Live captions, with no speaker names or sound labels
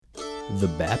The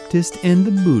Baptist and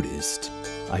the Buddhist,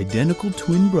 identical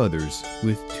twin brothers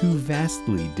with two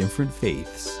vastly different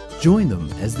faiths. Join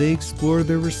them as they explore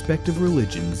their respective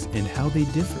religions and how they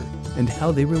differ and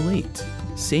how they relate.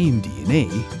 Same DNA,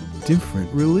 different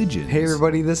religions. Hey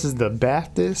everybody, this is the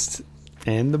Baptist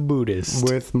And the Buddhist.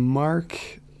 with Mark,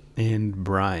 And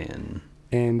Bryan.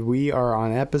 and we are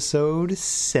on episode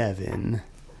 7.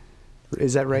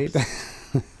 Is that right?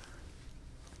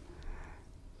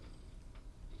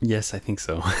 Yes, I think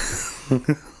so.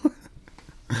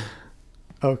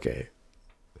 Okay.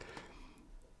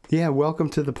 Yeah,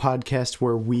 welcome to the podcast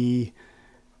where we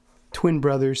twin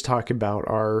brothers talk about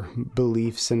our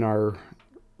beliefs and our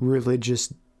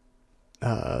religious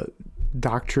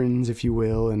doctrines, if you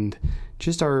will, and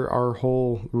just our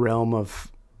whole realm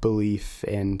of belief.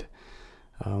 And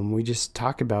we just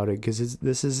talk about it because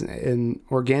this is an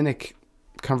organic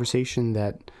conversation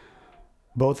that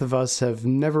both of us have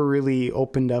never really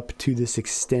opened up to this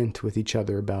extent with each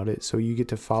other about it. So you get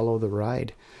to follow the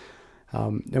ride.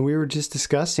 And we were just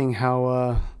discussing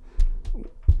how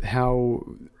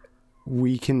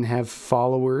we can have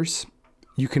followers.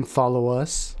 You can follow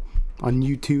us on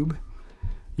YouTube.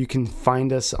 You can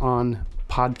find us on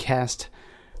podcast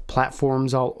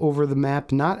platforms all over the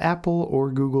map. Not Apple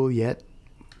or Google yet,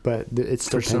 but it's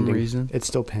still pending. For some reason. It's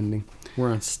still pending.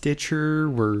 We're on Stitcher.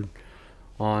 We're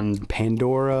on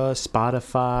Pandora,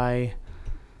 Spotify,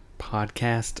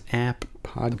 podcast app.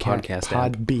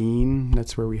 Podbean.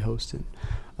 That's where we host it.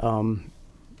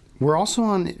 We're also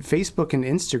on Facebook and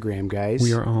Instagram, guys.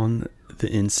 We are on the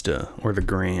Insta or the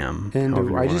Gram, and however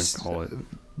you want to call it.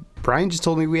 Brian just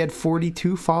told me we had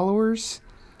 42 followers.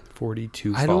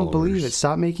 42 I don't believe it.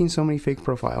 Stop making so many fake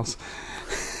profiles.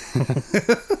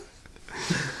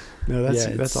 No, that's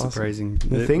awesome. Surprising.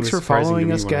 Thanks for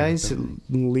following us, guys.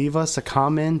 Leave us a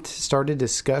comment, start a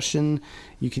discussion.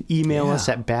 You can email us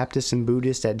at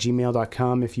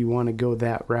baptistandbuddhist@gmail.com if you want to go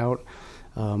that route.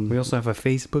 We also have a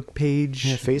Facebook page.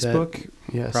 Yeah, Facebook,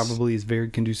 yes. Probably is very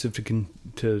conducive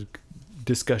to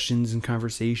discussions and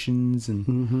conversations.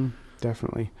 And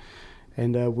definitely.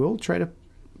 And we'll try to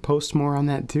post more on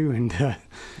that too and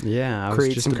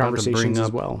create some conversations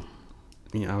as well.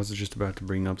 I was just about to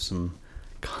bring up some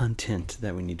content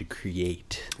that we need to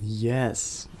create.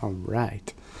 Yes. All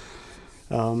right.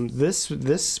 This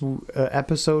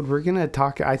episode we're gonna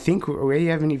talk. I think we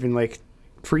haven't even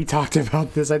pre-talked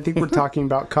about this. I think we're talking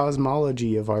about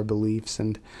cosmology of our beliefs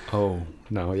and. Oh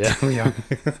no! Yeah, we are.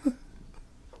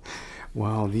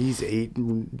 Wow, these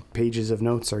 8 pages of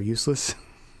notes are useless.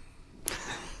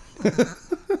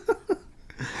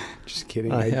 Just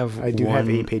kidding. I do have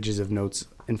 8 pages of notes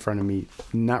in front of me,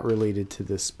 not related to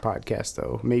this podcast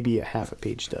though. Maybe a half a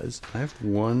page does. I have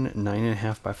one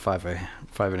 9.5 by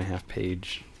 5.5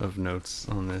 page of notes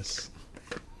on this.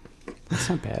 That's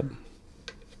not bad.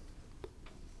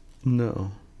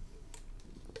 No.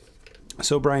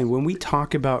 So Brian, when we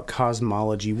talk about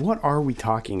cosmology, what are we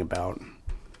talking about?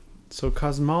 So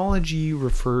cosmology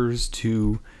refers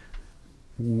to,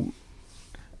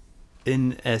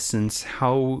 in essence,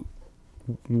 how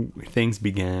things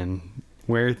began,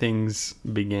 where things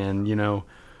began,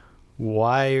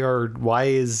 why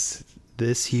is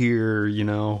this here,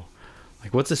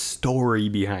 what's the story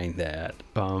behind that?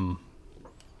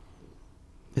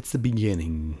 It's the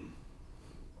beginning.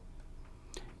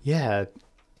 Yeah,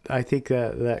 I think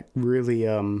that really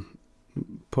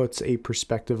puts a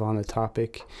perspective on the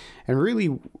topic. And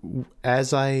really,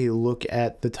 as I look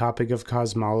at the topic of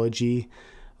cosmology,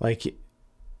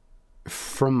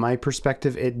 from my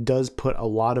perspective, it does put a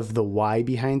lot of the why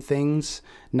behind things,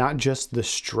 not just the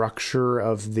structure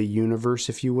of the universe,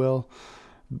 if you will,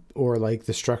 or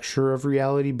the structure of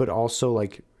reality, but also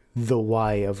the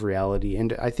why of reality.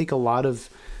 And I think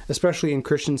especially in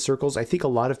Christian circles, I think a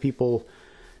lot of people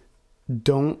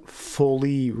don't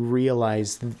fully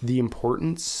realize the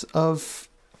importance of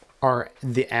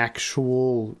the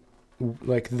actual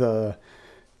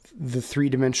the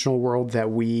three-dimensional world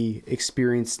that we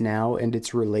experience now and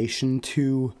its relation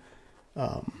to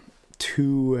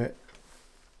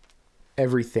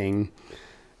everything.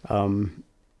 And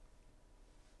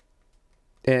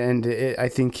I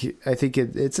think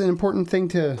it's an important thing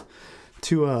to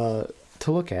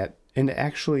look at and to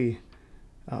actually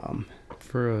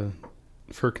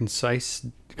for concise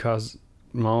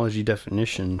cosmology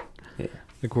definition,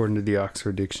 according to the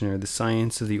Oxford Dictionary, the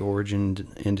science of the origin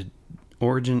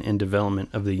and development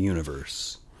of the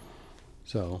universe.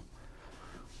 So,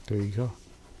 there you go.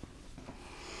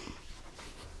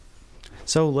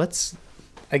 So let's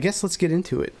get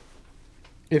into it.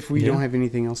 If we don't have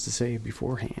anything else to say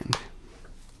beforehand.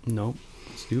 Nope.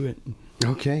 Let's do it.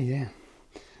 Okay, yeah.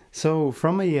 So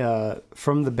from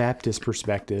the Baptist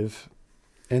perspective,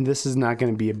 and this is not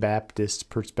going to be a Baptist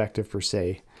perspective per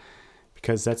se,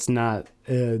 because that's not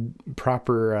a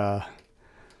proper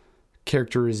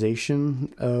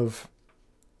characterization of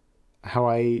how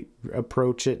I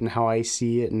approach it and how I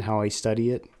see it and how I study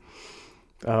it.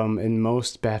 And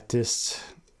most Baptists,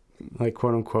 like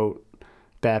quote unquote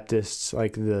Baptists,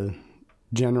 like the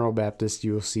general Baptist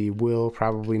you'll see, will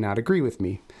probably not agree with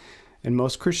me. And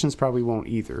most Christians probably won't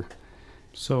either.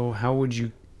 So how would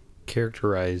you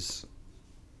characterize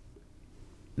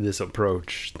this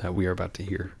approach that we are about to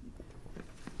hear?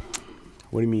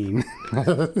 What do you mean?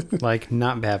 Like,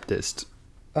 not Baptist.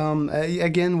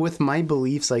 Again, with my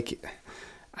beliefs, like,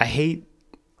 I hate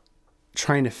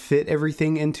trying to fit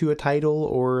everything into a title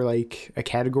or like a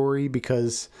category,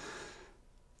 because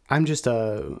I'm just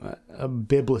a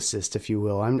biblicist, if you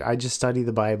will. I just study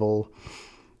the Bible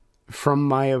from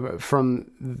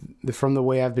the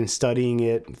way I've been studying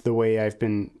it, the way I've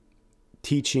been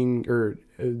teaching, or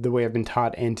the way I've been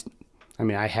taught, and I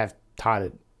mean I have taught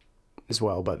it as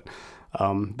well, but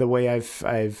the way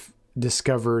I've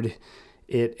discovered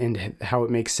it and how it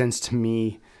makes sense to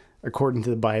me according to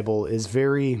the Bible is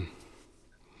very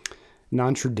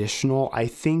non-traditional, I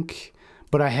think.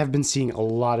 But I have been seeing a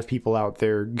lot of people out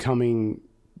there coming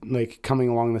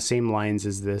along the same lines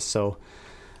as this. So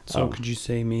could you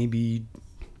say, maybe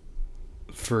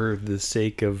for the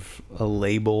sake of a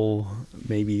label,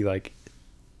 maybe like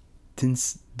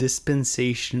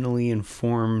dispensationally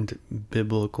informed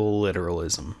biblical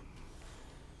literalism?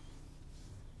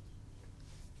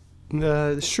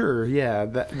 Sure, yeah,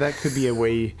 that could be a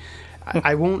way.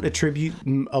 I won't attribute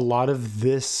a lot of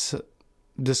this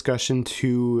discussion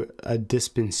to a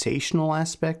dispensational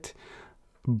aspect,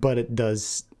 but it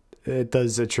does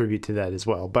attribute to that as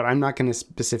well. But I'm not going to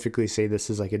specifically say this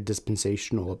is like a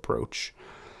dispensational approach.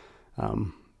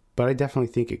 But I definitely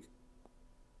think it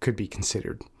could be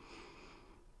considered.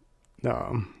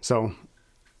 So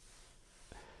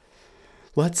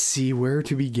let's see where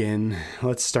to begin.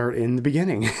 Let's start in the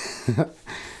beginning.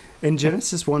 In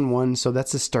Genesis 1:1, so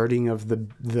that's the starting of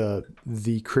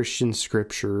the Christian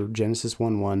scripture, Genesis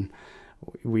 1:1.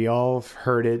 We all have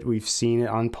heard it. We've seen it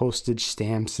on postage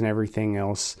stamps and everything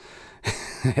else.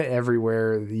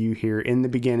 Everywhere you hear, in the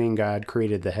beginning, God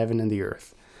created the heaven and the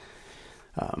earth.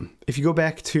 If you go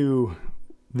back to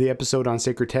the episode on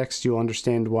sacred text, you'll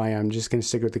understand why I'm just going to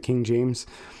stick with the King James.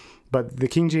 But the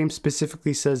King James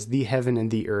specifically says the heaven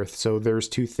and the earth. So there's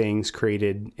two things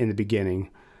created in the beginning.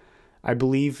 I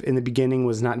believe in the beginning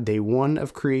was not day one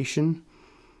of creation,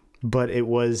 but it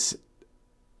was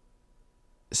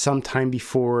sometime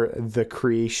before the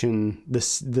creation, the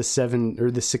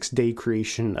 6-day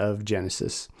creation of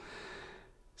Genesis.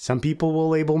 Some people will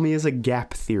label me as a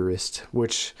gap theorist,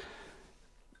 which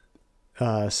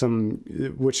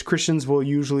Christians will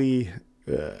usually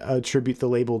attribute the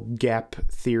label gap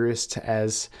theorist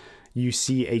as you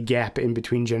see a gap in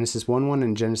between Genesis 1:1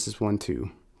 and Genesis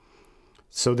 1:2.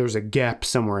 So there's a gap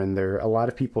somewhere in there. A lot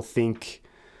of people think,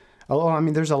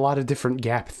 there's a lot of different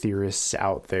gap theorists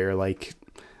out there, like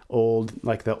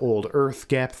the old Earth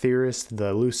gap theorist,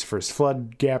 the Lucifer's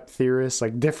flood gap theorist,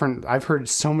 I've heard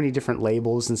so many different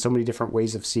labels and so many different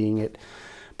ways of seeing it.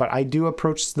 But I do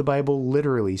approach the Bible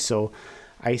literally. So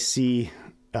I see,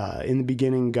 in the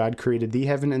beginning, God created the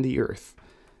heaven and the earth.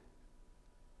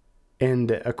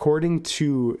 And according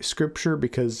to Scripture,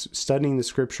 because studying the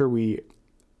Scripture, we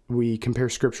compare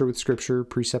Scripture with Scripture,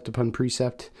 precept upon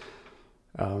precept,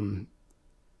 line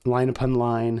upon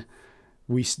line.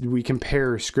 We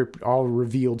compare all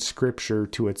revealed Scripture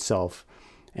to itself.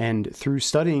 And through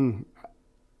studying,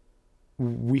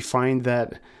 we find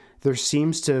that there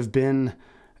seems to have been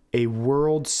a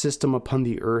world system upon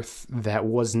the earth that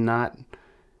was not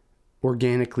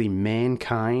organically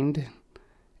mankind,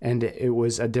 and it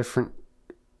was a different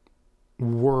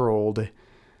world,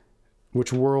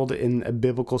 which world in a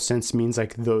biblical sense means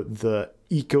like the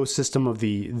ecosystem of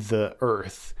the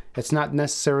earth. It's not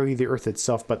necessarily the earth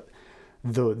itself, but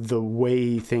the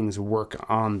way things work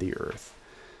on the earth,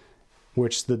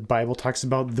 which the Bible talks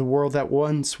about the world that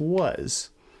once was,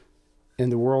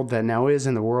 and the world that now is,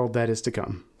 and the world that is to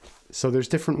come. So there's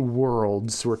different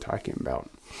worlds we're talking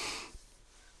about.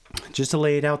 Just to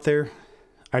lay it out there,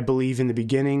 I believe in the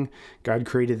beginning, God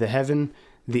created the heaven,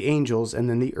 the angels, and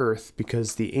then the earth,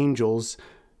 because the angels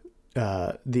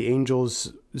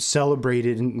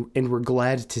celebrated and were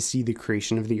glad to see the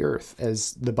creation of the earth,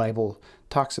 as the Bible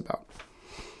talks about.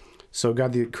 So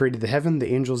God created the heaven,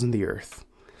 the angels, and the earth.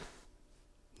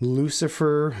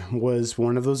 Lucifer was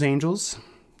one of those angels.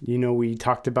 We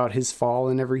talked about his fall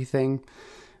and everything,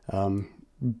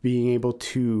 being able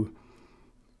to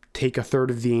take a third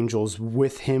of the angels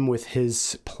with him, with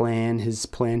his plan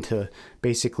to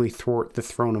basically thwart the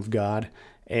throne of God.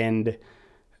 And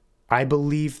I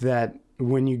believe that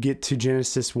when you get to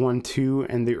Genesis 1:2,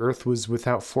 and the earth was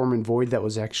without form and void, that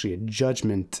was actually a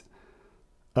judgment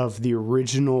of the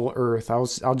original earth.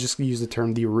 I'll just use the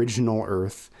term the original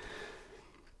earth,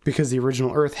 because the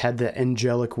original earth had the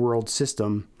angelic world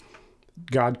system.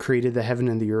 God created the heaven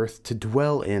and the earth to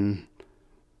dwell in,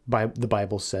 the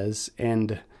Bible says,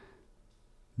 and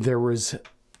there was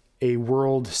a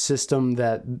world system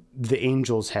that the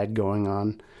angels had going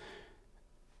on,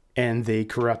 and they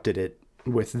corrupted it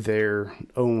with their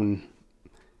own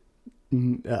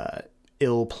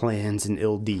ill plans and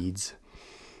ill deeds.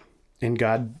 And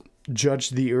God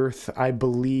judged the earth, I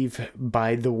believe,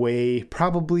 by the way,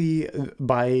 probably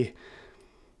by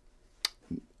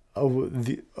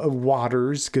the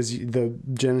waters, because the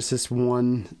Genesis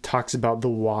 1 talks about the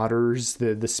waters,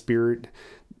 the Spirit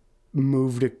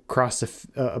moved across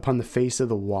upon the face of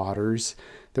the waters.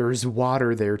 There is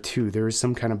water there too. There is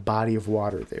some kind of body of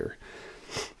water there.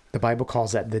 The Bible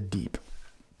calls that the deep.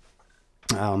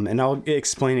 And I'll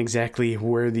explain exactly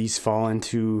where these fall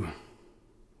into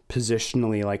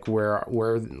positionally, like where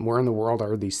in the world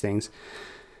are these things.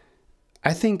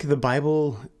 I think the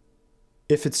Bible,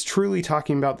 if it's truly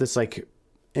talking about this like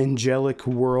angelic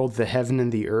world, the heaven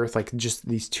and the earth, like just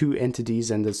these two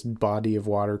entities and this body of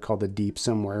water called the deep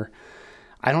somewhere,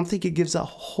 I don't think it gives a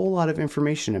whole lot of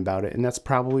information about it. And that's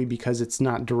probably because it's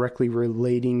not directly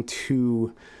relating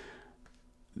to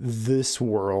this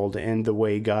world and the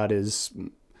way God is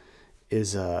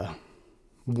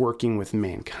working with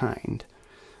mankind.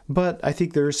 But I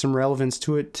think there is some relevance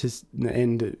to it,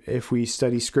 and if we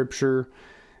study Scripture,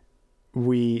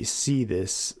 we see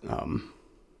this.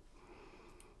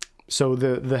 So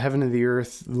the heaven and the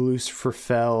earth, Lucifer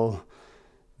fell,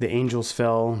 the angels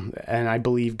fell, and I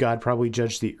believe God probably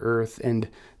judged the earth. And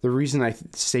the reason I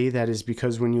say that is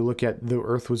because when you look at the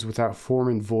earth was without form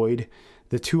and void,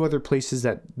 the two other places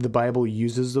that the Bible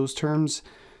uses those terms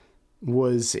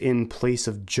was in place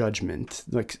of judgment,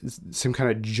 like some kind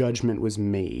of judgment was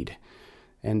made.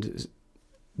 And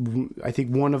I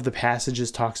think one of the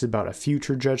passages talks about a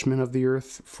future judgment of the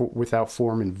earth without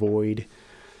form and void.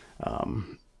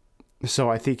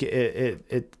 So I think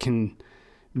it can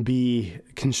be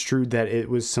construed that it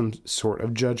was some sort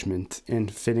of judgment,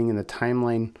 and fitting in the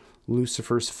timeline,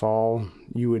 Lucifer's fall,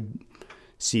 you would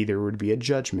see there would be a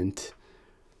judgment,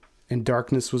 and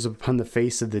darkness was upon the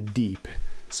face of the deep.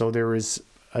 So there is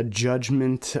a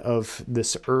judgment of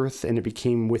this earth, and it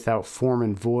became without form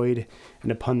and void.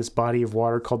 And upon this body of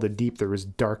water called the deep, there was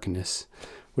darkness.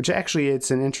 Which actually, it's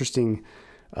an interesting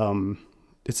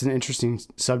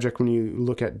subject when you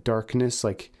look at darkness.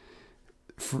 Like,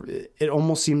 it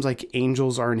almost seems like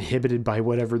angels are inhibited by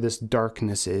whatever this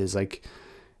darkness is. Like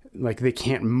they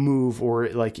can't move, or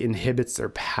it like inhibits their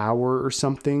power or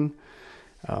something.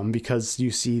 Because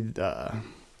you see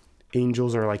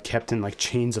angels are like kept in like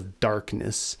chains of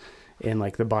darkness in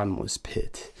like the bottomless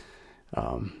pit,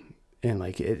 and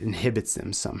like it inhibits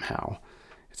them somehow.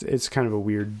 It's kind of a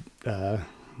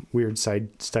weird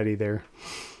side study there.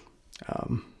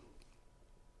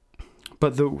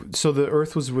 But the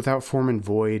earth was without form and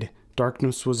void.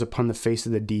 Darkness was upon the face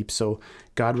of the deep. So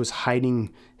God was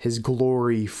hiding his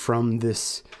glory from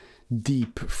this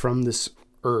deep, from this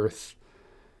earth,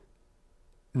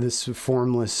 this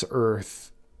formless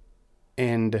earth.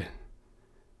 And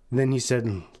then he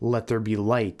said, let there be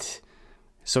light.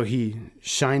 So he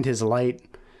shined his light.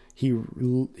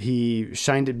 He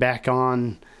shined it back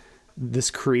on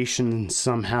this creation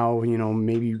somehow,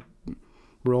 maybe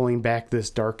rolling back this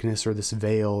darkness or this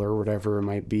veil or whatever it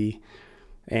might be.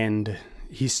 And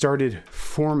he started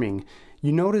forming.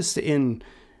 You notice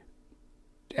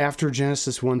after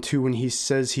Genesis 1:2, when he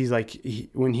says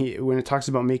when it talks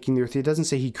about making the earth, it doesn't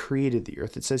say he created the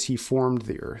earth. It says he formed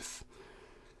the earth.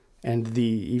 And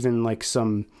even like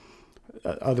some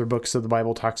other books of the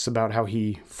Bible talks about how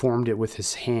he formed it with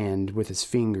his hand, with his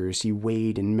fingers. He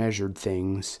weighed and measured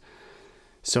things.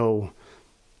 So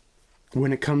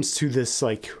when it comes to this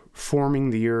like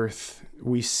forming the earth,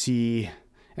 we see,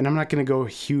 and I'm not going to go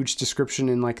huge description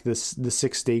in like the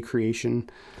 6-day creation.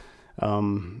 I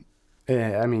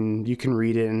mean, you can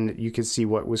read it and you can see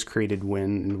what was created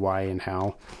when and why and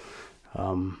how.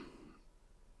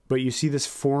 But you see this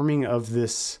forming of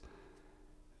this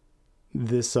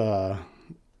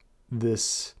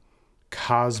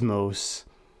cosmos,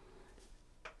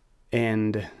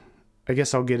 and I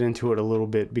guess I'll get into it a little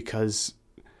bit, because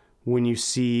when you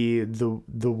see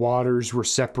the waters were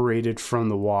separated from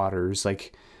the waters,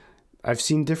 like I've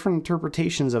seen different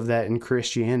interpretations of that in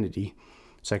Christianity.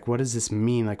 It's like, what does this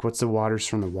mean? Like, what's the waters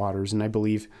from the waters? And I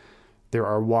believe there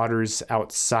are waters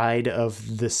outside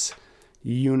of this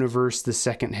universe, the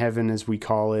second heaven, as we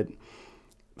call it.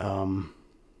 And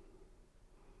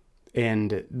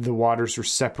the waters are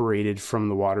separated from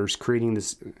the waters, creating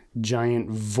this giant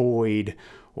void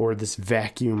or this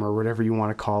vacuum or whatever you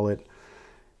want to call it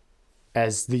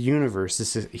as the universe.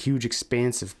 This is a huge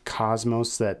expanse of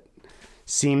cosmos that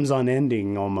seems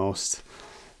unending almost.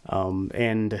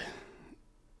 And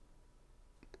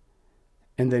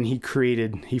then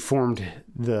he formed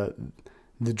the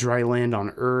dry land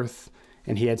on earth,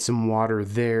 and he had some water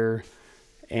there,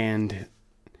 and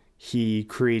he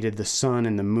created the sun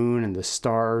and the moon and the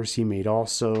stars he made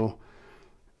also.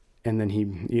 And then he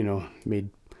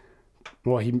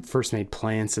first made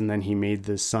plants, and then he made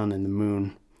the sun and the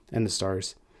moon and the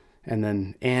stars, and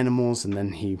then animals, and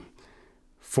then he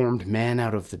formed man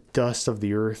out of the dust of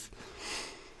the earth,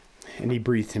 and he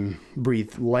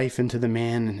breathed life into the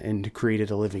man and created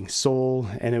a living soul.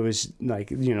 And it was like,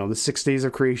 the 6 days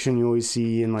of creation you always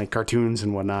see in like cartoons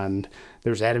and whatnot, and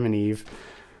there's Adam and Eve,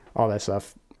 all that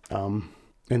stuff. And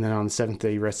then on the seventh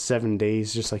day, you rest 7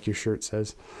 days, just like your shirt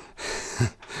says.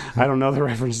 I don't know the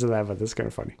reference to that, but that's kind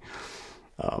of funny.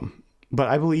 But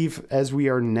I believe as we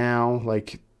are now,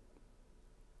 like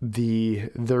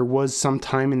there was some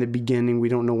time in the beginning, we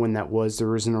don't know when that was. There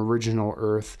was an original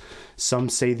earth. Some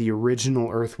say the original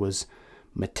earth was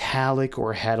metallic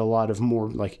or had a lot of more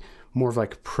of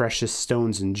like precious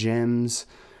stones and gems.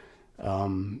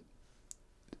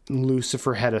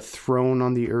 Lucifer had a throne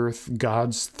on the earth.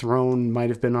 God's throne might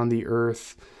have been on the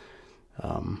earth.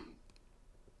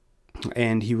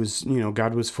 And he was,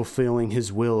 God was fulfilling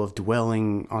his will of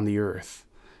dwelling on the earth,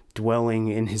 dwelling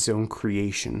in his own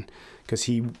creation, because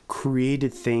he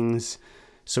created things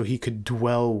so he could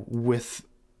dwell with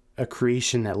a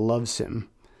creation that loves him.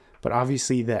 But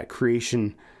obviously that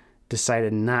creation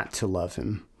decided not to love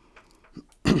him.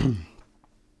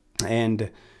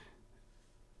 And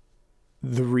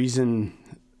the reason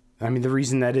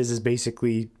that is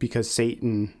basically because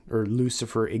Satan or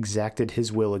Lucifer exacted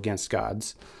his will against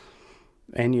God's.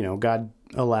 And, God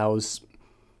allows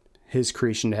his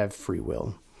creation to have free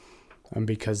will.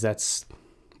 Because that's,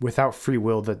 without free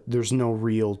will, that there's no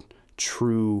real,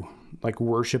 true, like,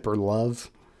 worship or love.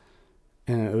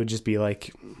 And it would just be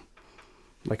like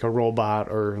a robot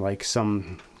or like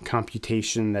some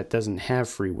computation that doesn't have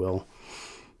free will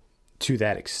to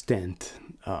that extent.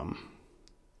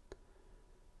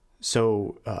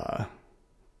 So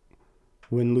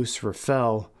when Lucifer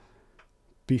fell,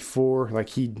 before,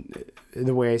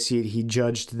 the way I see it, he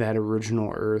judged that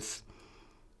original earth,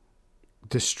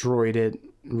 destroyed it,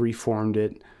 reformed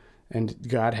it, and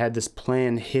God had this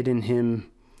plan hidden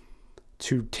him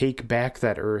to take back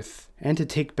that earth and to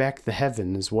take back the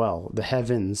heaven as well, the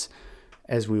heavens,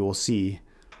 as we will see,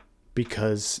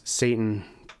 because Satan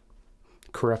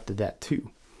corrupted that too.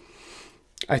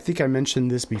 I think I mentioned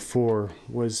this before,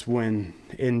 was when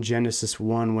in Genesis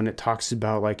 1, when it talks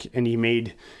about and he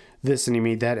made this and he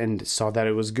made that and saw that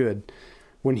it was good.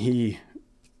 When he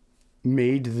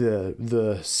made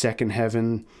the second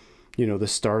heaven, the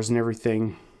stars and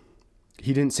everything,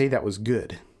 he didn't say that was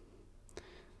good.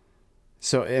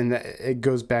 So, and it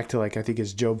goes back to I think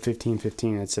it's Job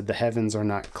 15:15. It said the heavens are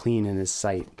not clean in his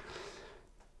sight.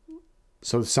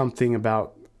 So something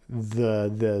about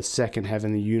the second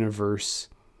heaven, the universe,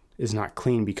 is not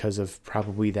clean because of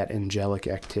probably that angelic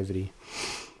activity.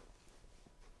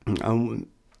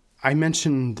 I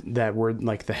mentioned that word,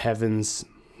 the heavens,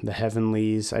 the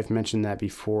heavenlies. I've mentioned that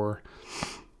before.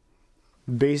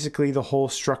 Basically, the whole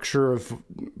structure of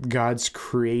God's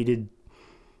created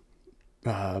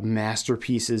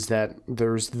masterpiece is that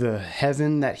there's the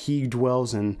heaven that he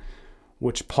dwells in,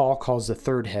 which Paul calls the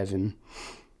third heaven.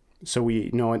 So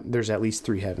we know there's at least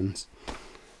 3 heavens.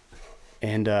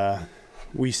 And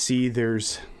we see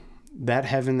there's that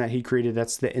heaven that he created.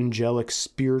 That's the angelic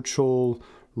spiritual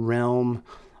realm.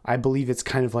 I believe it's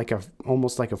kind of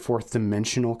almost like a fourth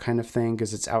dimensional kind of thing,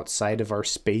 because it's outside of our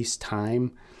space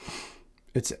time.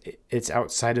 It's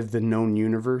outside of the known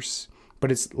universe,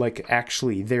 but it's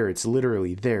actually there. It's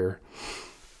literally there.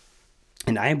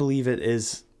 And I believe it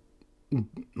is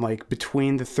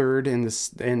between the third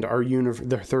and our universe,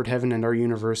 the third heaven and our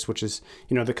universe, which is,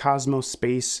 the cosmos,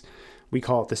 space. We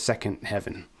call it the second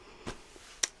heaven.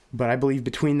 But I believe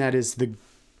between that is the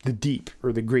deep,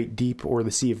 or the great deep, or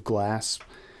the sea of glass.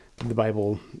 The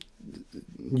Bible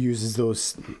uses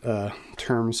those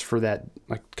terms for that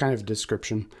kind of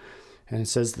description. And it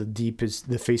says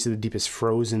the face of the deep is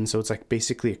frozen. So it's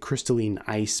basically a crystalline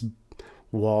ice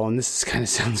wall. And this kind of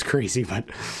sounds crazy, but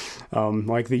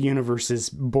like the universe is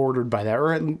bordered by that,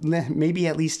 or maybe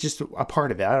at least just a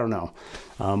part of it. I don't know.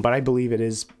 But I believe it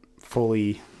is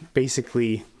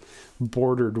basically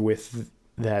bordered with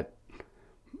that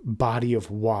body of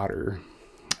water.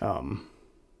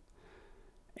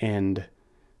 And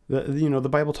the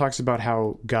Bible talks about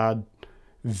how God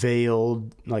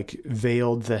veiled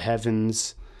the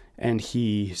heavens, and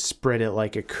he spread it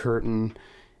like a curtain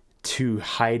to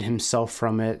hide himself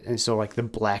from it. And so like the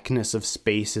blackness of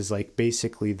space is like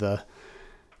basically the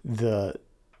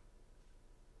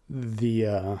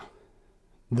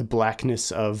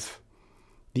blackness of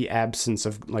the absence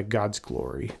of like God's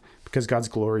glory, because God's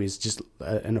glory is just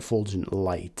an effulgent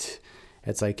light.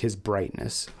 It's like his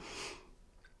brightness.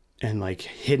 And like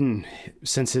hidden,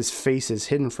 since his face is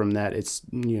hidden from that, it's,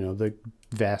 the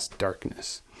vast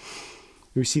darkness.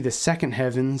 We see the second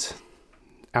heavens,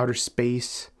 outer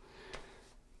space,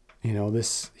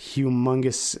 this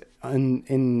humongous,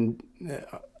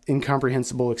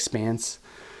 incomprehensible expanse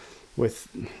with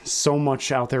so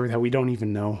much out there that we don't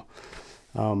even know.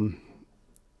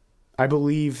 I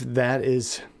believe that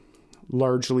is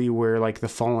largely where like the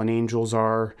fallen angels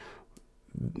are,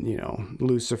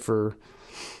 Lucifer.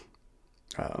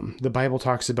 The Bible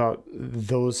talks about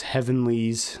those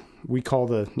heavenlies. We call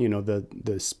the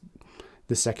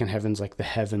second heavens like the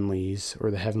heavenlies,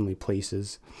 or the heavenly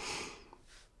places.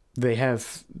 They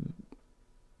have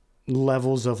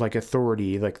levels of like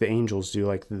authority, like the angels do,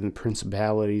 like the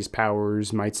principalities,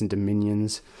 powers, mights, and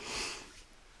dominions.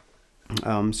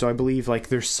 So I believe like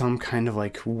there's some kind of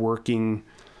like working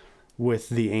with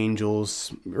the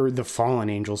angels, or the fallen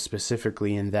angels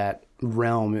specifically, in that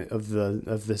realm of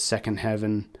the second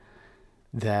heaven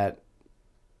that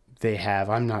they have.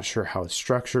 I'm not sure how it's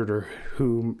structured or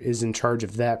who is in charge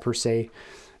of that per se.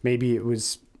 Maybe it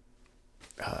was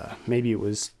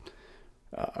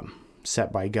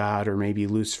set by God, or maybe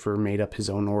Lucifer made up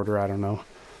his own order. I don't know.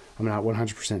 I'm not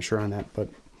 100% sure on that, but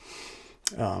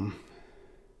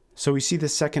so we see the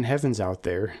second heavens out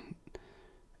there,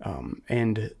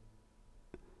 and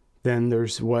then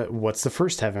there's what's the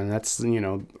first heaven? That's,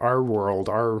 our world,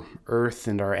 our earth,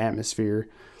 and our atmosphere.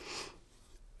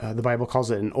 The Bible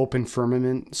calls it an open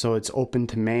firmament. So it's open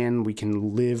to man. We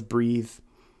can live, breathe,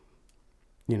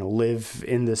 live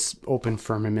in this open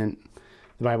firmament.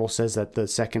 The Bible says that the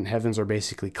second heavens are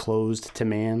basically closed to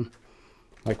man.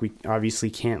 Like we obviously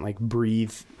can't like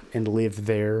breathe and live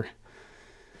there.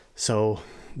 So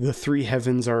the three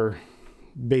heavens are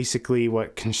basically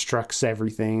what constructs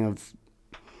everything of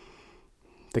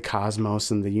the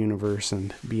cosmos and the universe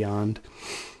and beyond.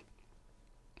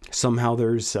 Somehow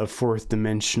there's a fourth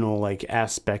dimensional like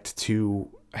aspect to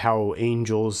how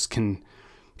angels can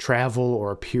travel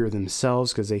or appear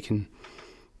themselves, because they can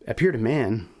appear to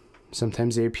man.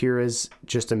 Sometimes they appear as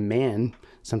just a man.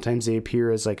 Sometimes they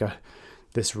appear as like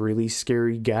this really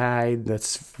scary guy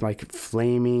that's like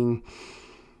flaming.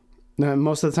 Now,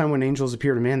 most of the time when angels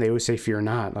appear to man, they always say, "Fear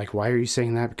not." Like, why are you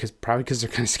saying that? Probably because they're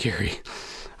kind of scary.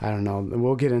 I don't know.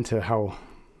 We'll get into how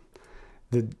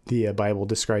the Bible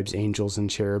describes angels and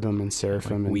cherubim and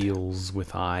seraphim, like wheels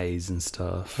with eyes and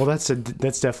stuff. Well, that's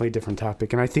definitely a different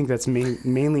topic, and I think that's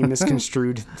mainly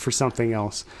misconstrued for something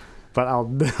else. But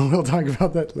we'll talk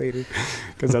about that later,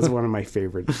 because that's one of my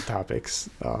favorite topics.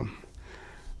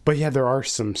 But yeah, there are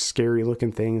some scary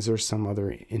looking things. There's some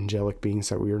other angelic beings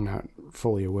that we are not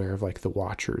fully aware of, like the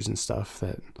Watchers and stuff.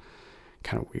 That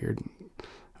kind of weird.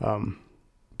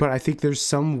 But I think there's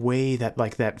some way that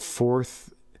like that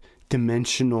fourth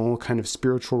dimensional kind of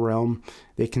spiritual realm,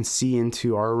 they can see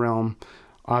into our realm.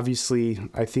 Obviously,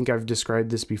 I think I've described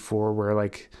this before, where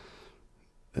like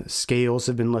scales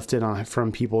have been lifted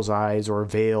from people's eyes, or a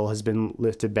veil has been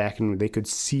lifted back, and they could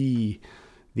see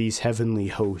these heavenly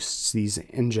hosts, these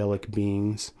angelic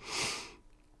beings.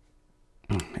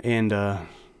 And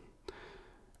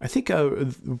I think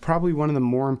probably one of the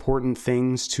more important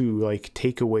things to like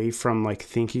take away from like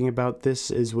thinking about this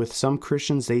is, with some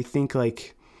Christians, they think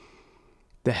like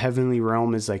the heavenly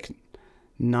realm is like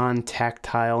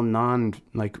non-tactile,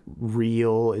 like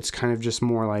real. It's kind of just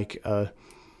more like a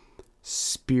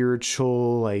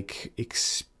spiritual like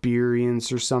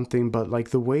experience or something. But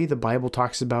like the way the Bible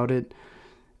talks about it,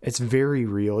 it's very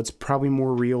real. It's probably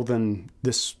more real than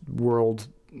this world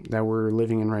that we're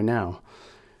living in right now.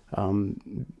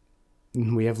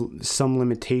 We have some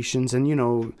limitations,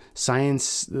 and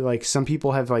science, like some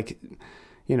people have like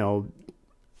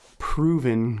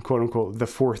proven, quote unquote, the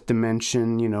fourth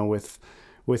dimension, with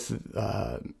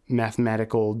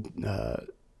mathematical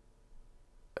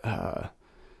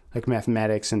like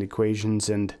mathematics and equations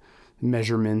and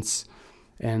measurements.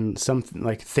 and some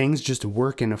like things just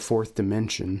work in a fourth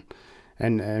dimension.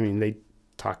 And I mean, they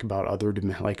talk about other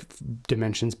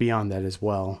dimensions beyond that as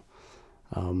well.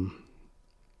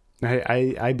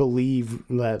 I believe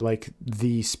that like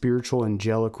the spiritual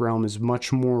angelic realm is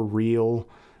much more real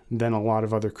than a lot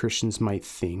of other Christians might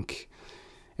think.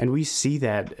 And we see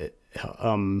that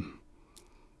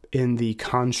in the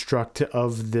construct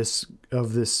of this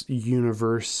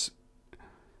universe,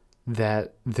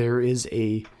 that there is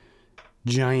a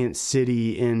giant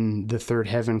city in the third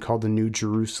heaven called the New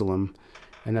Jerusalem,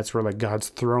 and that's where like God's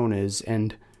throne is.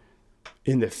 And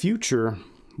in the future,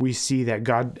 we see that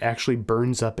God actually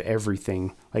burns up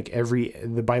everything. Like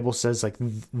the Bible says like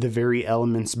the very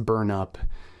elements burn up,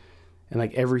 and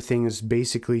like everything is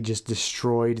basically just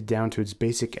destroyed down to its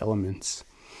basic elements.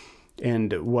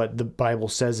 And what the Bible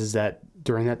says is that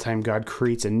during that time, God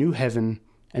creates a new heaven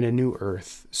and a new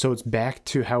earth. So it's back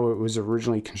to how it was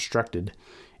originally constructed.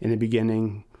 In the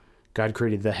beginning, God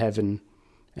created the heaven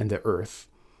and the earth.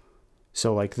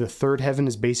 So like the third heaven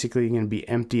is basically going to be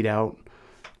emptied out,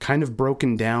 kind of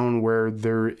broken down, where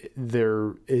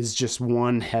there is just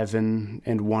one heaven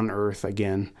and one earth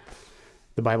again.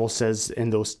 The Bible says in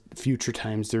those future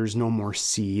times, there's no more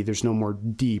sea. There's no more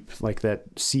deep, like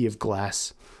that sea of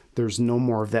glass. There's no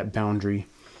more of that boundary.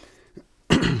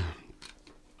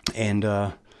 And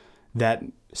that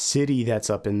city that's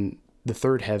up in the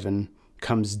third heaven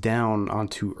comes down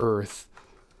onto earth.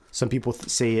 Some people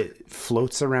say it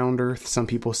floats around earth. Some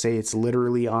people say it's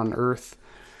literally on earth.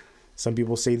 Some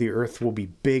people say the earth will be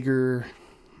bigger.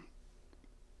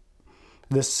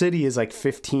 The city is like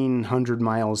 1,500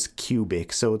 miles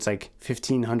cubic, so it's like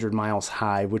 1,500 miles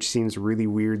high, which seems really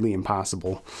weirdly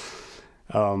impossible.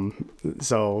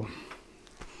 So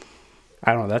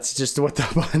I don't know. That's just what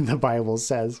the Bible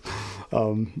says.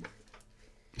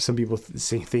 Some people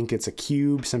think it's a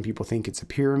cube. Some people think it's a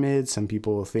pyramid. Some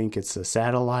people think it's a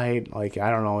satellite. Like, I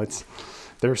don't know.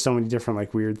 There are so many different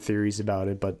like weird theories about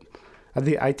it, but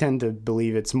I tend to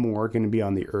believe it's more going to be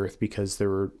on the earth, because there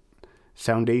were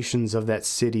foundations of that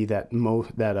city that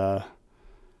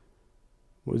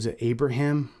was it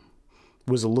Abraham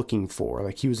was looking for.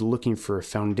 Like, he was looking for a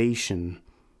foundation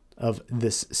of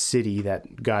this city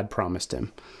that God promised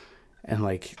him. And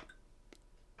like,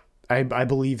 I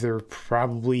believe there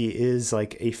probably is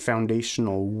like a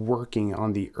foundational working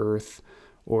on the earth,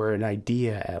 or an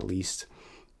idea at least,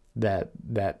 that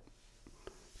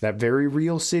very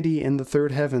real city in the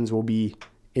third heavens will be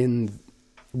in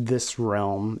this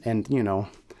realm. And, you know,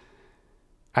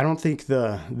 I don't think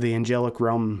the angelic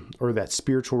realm or that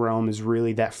spiritual realm is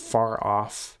really that far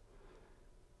off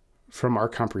from our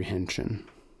comprehension.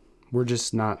 We're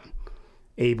just not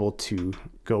able to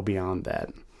go beyond that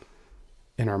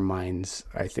in our minds,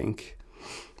 I think.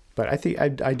 But I think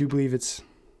I do believe it's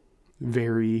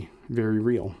very, very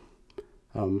real.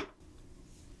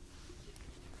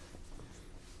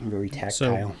 Very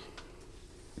tactile. So,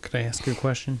 could I ask you a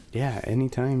question? Yeah,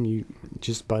 anytime you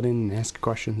just butt in and ask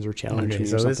questions or challenge me.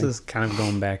 So or this something. is kind of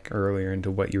going back earlier into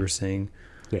what you were saying.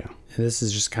 Yeah. And this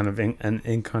is just kind of an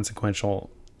inconsequential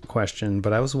question,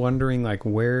 but I was wondering, like,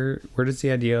 where does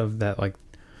the idea of that, like,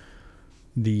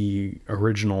 the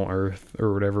original Earth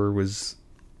or whatever was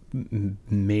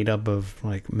made up of,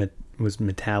 like, was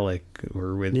metallic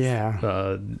or with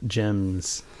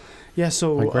gems? Yeah,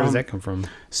 so like, where does that come from?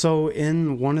 So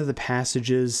in one of the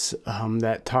passages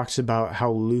that talks about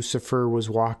how Lucifer was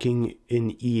walking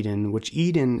in Eden, which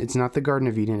Eden, it's not the Garden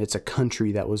of Eden, it's a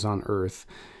country that was on Earth.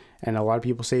 And a lot of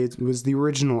people say it was the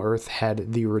original Earth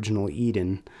had the original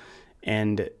Eden.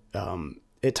 And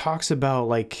it talks about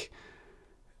like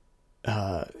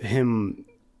him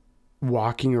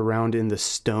walking around in the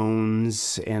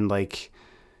stones, and like,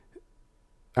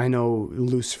 I know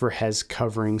Lucifer has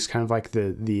coverings, kind of like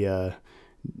the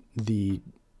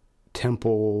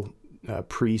temple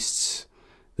priests.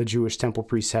 The Jewish temple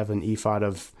priests have an ephod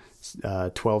of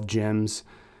 12 gems.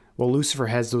 Well, Lucifer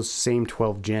has those same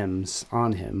 12 gems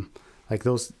on him. Like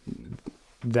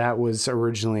that was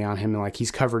originally on him, and like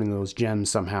he's covered in those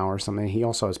gems somehow or something. He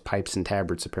also has pipes and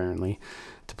tabrets apparently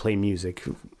to play music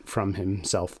from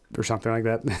himself or something like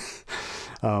that.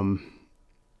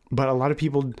 But a lot of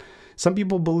people, some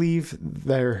people believe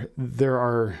there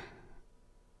are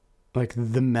like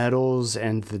the metals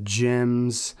and the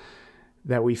gems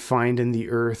that we find in the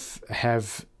earth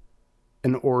have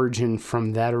an origin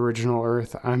from that original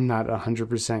earth. I'm not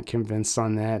 100% convinced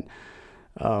on that.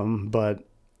 But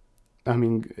I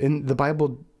mean, in the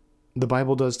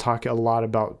Bible does talk a lot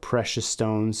about precious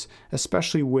stones,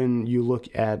 especially when you look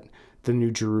at the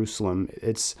New Jerusalem.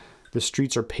 The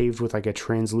streets are paved with like a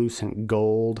translucent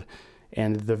gold,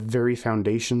 and the very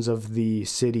foundations of the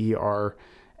city are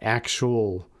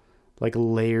actual like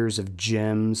layers of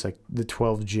gems, like the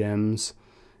 12 gems,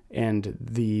 and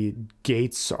the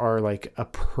gates are like a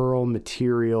pearl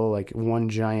material, like one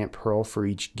giant pearl for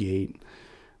each gate,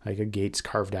 like a gate's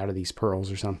carved out of these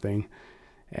pearls or something.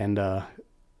 And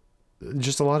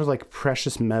just a lot of like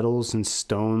precious metals and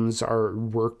stones are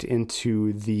worked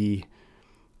into the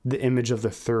image of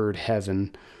the third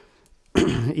heaven.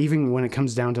 Even when it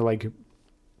comes down to like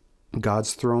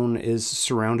God's throne is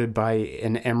surrounded by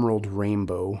an emerald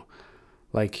rainbow.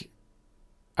 Like,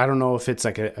 I don't know if it's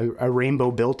like a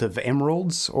rainbow built of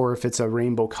emeralds or if it's a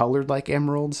rainbow colored like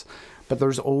emeralds, but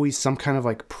there's always some kind of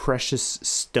like precious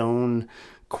stone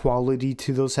quality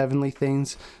to those heavenly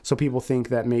things. So people think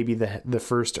that maybe the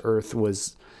first earth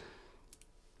was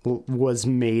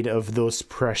made of those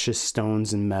precious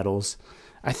stones and metals.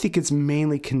 I think it's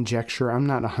mainly conjecture. I'm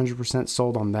not 100%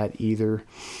 sold on that either.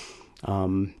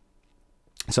 Some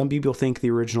people think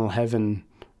the original heaven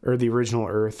or the original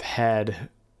earth had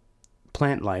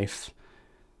plant life.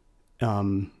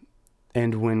 And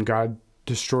when God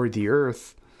destroyed the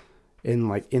earth in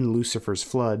Lucifer's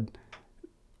flood,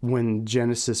 when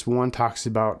Genesis 1 talks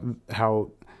about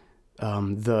how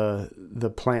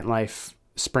the plant life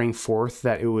sprang forth,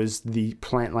 that it was the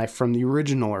plant life from the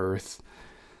original earth.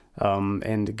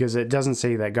 And because it doesn't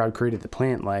say that God created the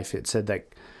plant life, it said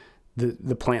that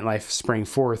the plant life sprang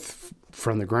forth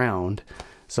from the ground.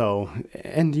 So,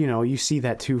 and you see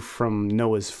that too from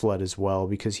Noah's flood as well,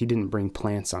 because he didn't bring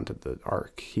plants onto the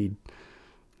ark. He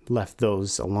left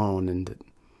those alone, and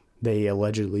they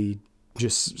allegedly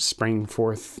just sprang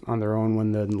forth on their own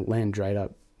when the land dried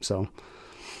up. So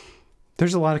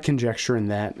there's a lot of conjecture in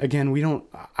that. Again,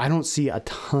 I don't see a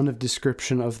ton of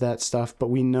description of that stuff, but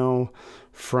we know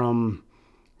from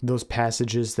those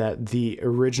passages that the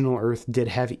original earth did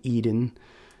have Eden,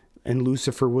 and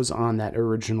Lucifer was on that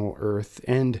original earth.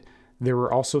 And there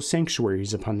were also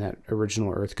sanctuaries upon that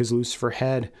original earth, because Lucifer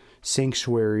had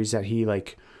sanctuaries that he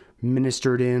like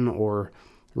ministered in or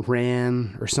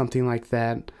ran or something like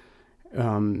that.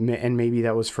 And maybe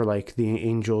that was for like the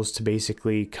angels to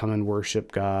basically come and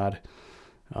worship God.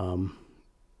 I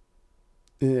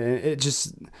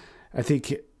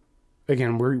think,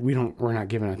 again, we're not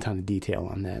given a ton of detail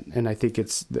on that. And I think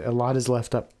a lot is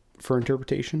left up for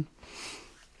interpretation.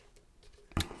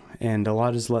 And a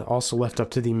lot is also left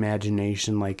up to the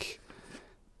imagination, like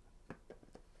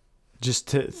just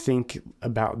to think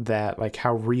about that, like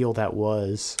how real that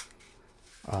was.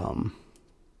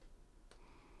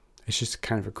 It's just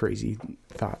kind of a crazy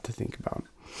thought to think about.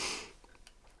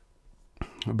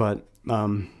 But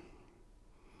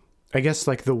I guess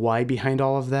like the why behind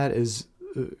all of that is,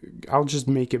 I'll just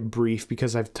make it brief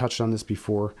because I've touched on this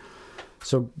before.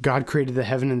 So God created the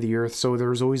heaven and the earth, so there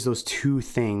was always those two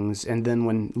things. And then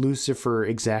when Lucifer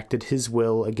exacted his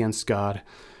will against God,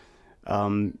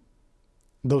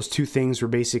 those two things were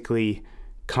basically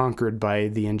conquered by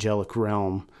the angelic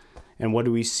realm. And what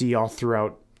do we see all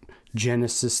throughout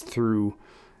Genesis through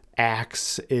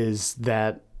Acts is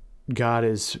that God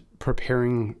is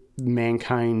preparing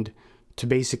mankind to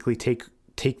basically take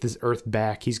this earth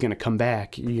back. He's going to come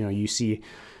back. You see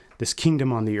this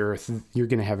kingdom on the earth. You're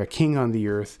going to have a king on the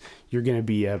earth. You're going to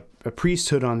be a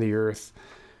priesthood on the earth.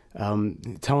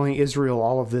 Telling Israel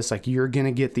all of this, like, you're going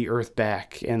to get the earth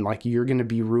back, and like you're going to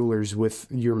be rulers with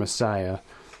your Messiah.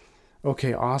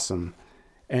 Okay, awesome.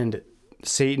 And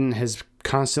Satan has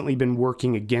constantly been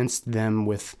working against them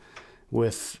with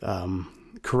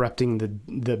corrupting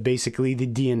the basically the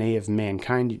DNA of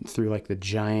mankind through like the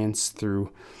giants,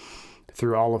 through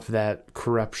all of that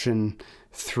corruption,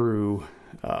 through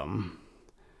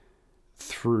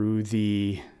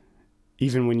the,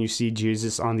 even when you see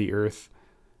Jesus on the earth.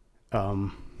 Are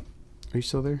you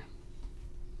still there?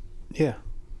 Yeah.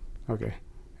 Okay.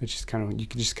 You just kind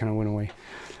of went away.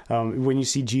 When you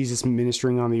see Jesus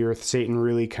ministering on the earth, Satan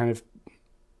really kind of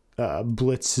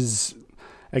blitzes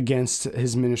against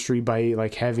his ministry by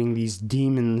like having these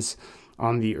demons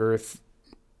on the earth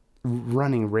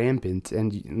running rampant,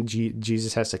 and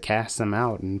Jesus has to cast them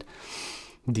out and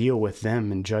deal with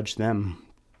them and judge them.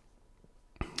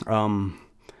 And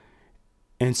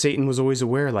Satan was always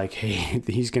aware, like, hey,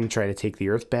 he's going to try to take the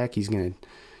earth back. He's going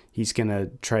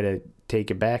to try to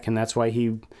take it back. And that's why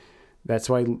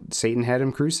Satan had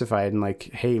him crucified, and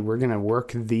like, hey, we're going to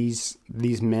work these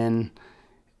men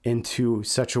into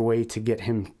such a way to get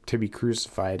him to be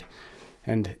crucified.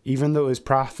 And even though it was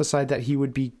prophesied that he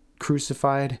would be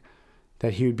crucified,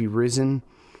 that he would be risen,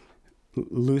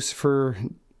 Lucifer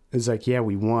is like, yeah,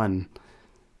 we won.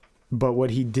 But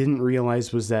what he didn't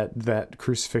realize was that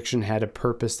crucifixion had a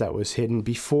purpose that was hidden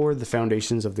before the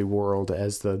foundations of the world,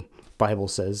 as the Bible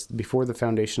says. Before the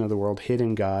foundation of the world, hid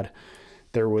in God,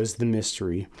 there was the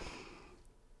mystery.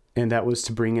 And that was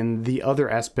to bring in the other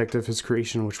aspect of his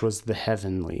creation, which was the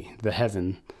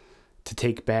heaven, to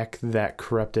take back that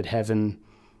corrupted heaven,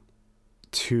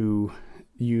 to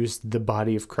use the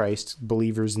body of Christ,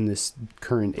 believers in this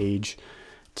current age,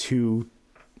 to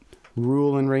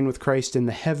rule and reign with Christ in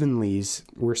the heavenlies.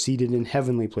 We're seated in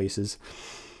heavenly places,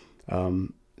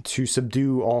 to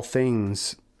subdue all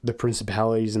things, the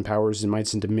principalities and powers and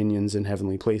mights and dominions in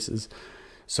heavenly places.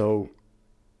 So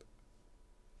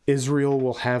Israel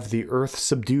will have the earth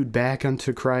subdued back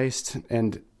unto Christ,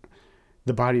 and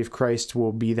the body of Christ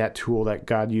will be that tool that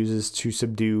God uses to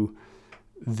subdue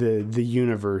the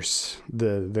universe,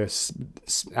 the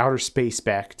outer space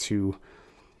back to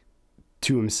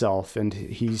himself, and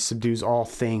he subdues all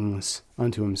things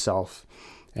unto himself.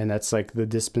 And that's like the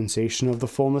dispensation of the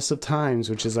fullness of times,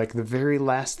 which is like the very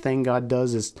last thing God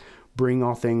does is bring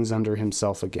all things under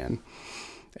himself again.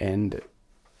 And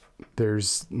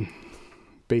there's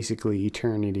basically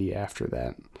eternity after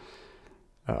that,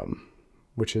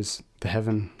 which is the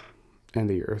heaven and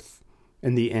the earth,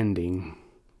 and the ending,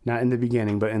 not in the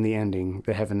beginning, but in the ending,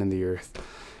 the heaven and the earth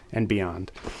and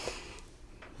beyond.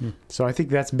 So I think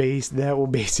that will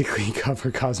basically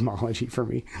cover cosmology for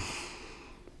me.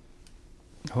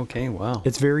 Okay, wow.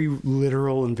 It's very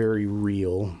literal and very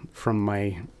real from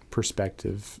my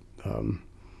perspective.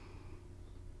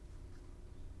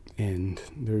 And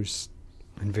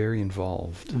very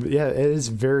involved. Yeah, it is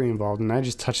very involved, and I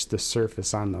just touched the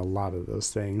surface on a lot of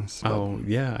those things. Oh,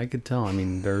 yeah, I could tell. I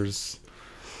mean, there's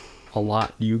a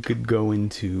lot you could go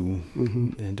into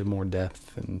more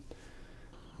depth, and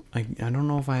I don't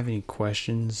know if I have any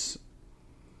questions.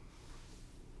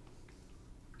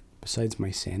 Besides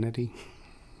my sanity?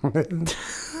 I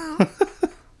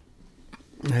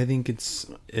think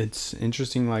it's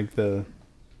interesting, like the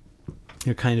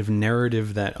kind of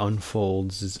narrative that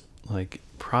unfolds is like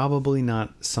probably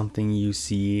not something you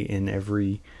see in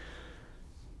every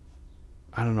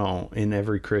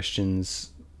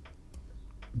Christian's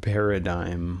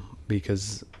paradigm,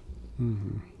 because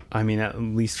I mean, at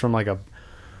least from like a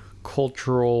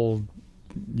cultural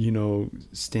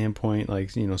standpoint,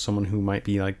 like someone who might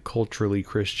be like culturally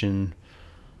Christian,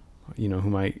 who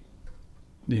might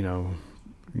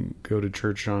go to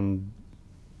church on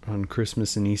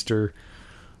Christmas and Easter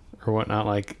or whatnot,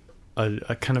 like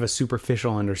a kind of a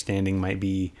superficial understanding might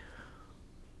be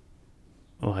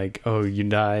like, oh, you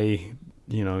die,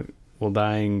 we'll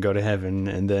die and go to heaven,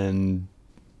 and then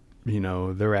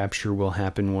the rapture will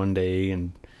happen one day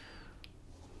and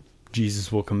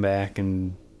Jesus will come back,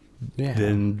 and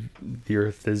then the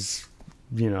earth is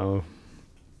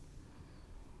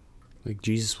like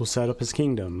Jesus will set up his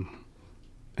kingdom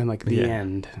and like the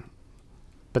end,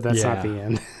 but that's not the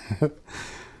end.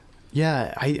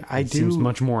 Yeah, I do. Seems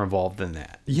much more involved than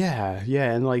that. Yeah,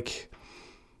 and like,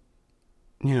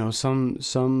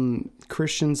 some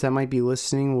Christians that might be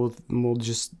listening will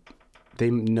just, they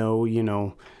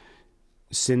know,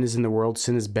 sin is in the world,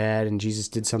 sin is bad, and Jesus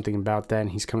did something about that,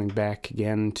 and he's coming back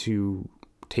again to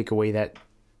take away that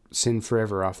sin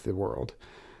forever off the world.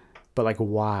 But like,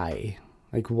 why?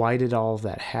 Like, why did all of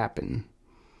that happen?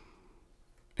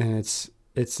 And it's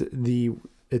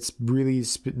really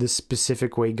the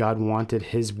specific way God wanted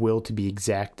his will to be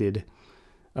exacted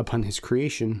upon his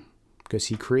creation, because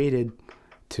he created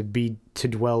to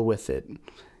dwell with it.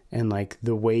 And like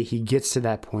the way he gets to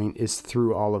that point is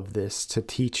through all of this, to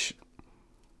teach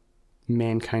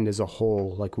mankind as a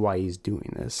whole, like why he's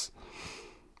doing this.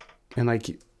 And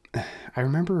like, I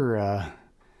remember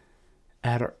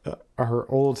at our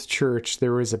old church,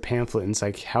 there was a pamphlet, and it's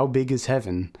like, how big is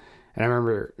heaven? And I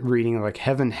remember reading like,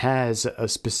 heaven has a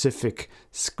specific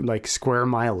like square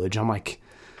mileage. I'm like,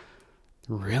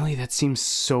 really? That seems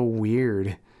so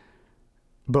weird.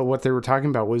 But what they were talking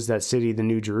about was that city, the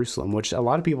New Jerusalem, which a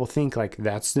lot of people think like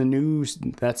that's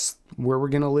where we're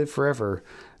going to live forever.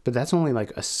 But that's only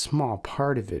like a small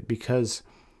part of it, because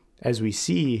as we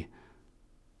see,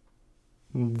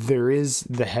 there is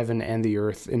the heaven and the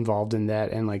earth involved in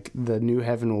that. And like the new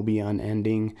heaven will be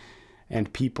unending, and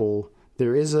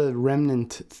there is a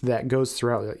remnant that goes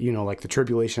throughout, like the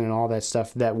tribulation and all that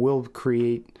stuff that will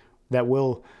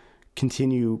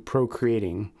continue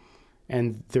procreating.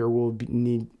 And there will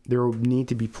need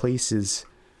to be places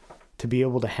to be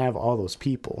able to have all those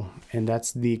people. And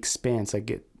that's the expanse.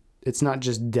 Like it's not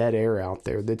just dead air out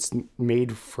there. That's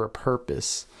made for a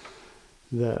purpose.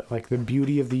 The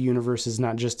beauty of the universe is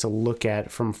not just to look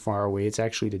at from far away. It's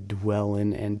actually to dwell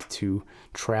in and to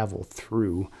travel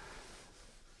through.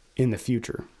 in the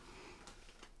future.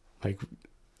 Like,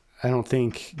 I don't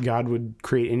think God would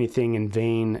create anything in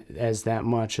vain as that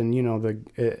much. And, you know,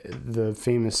 the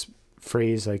famous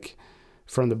phrase, like,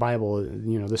 from the Bible,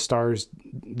 you know, the stars,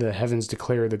 the heavens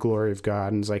declare the glory of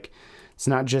God. And it's like, it's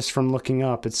not just from looking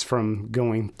up, it's from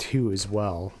going to as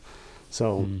well.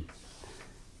 So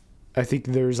I think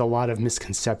there's a lot of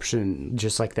misconception,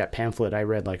 just like that pamphlet I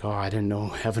read, like, oh, I didn't know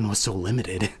heaven was so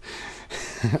limited.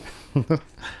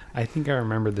 I think I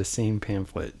remember the same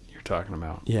pamphlet you're talking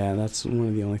about. Yeah, that's one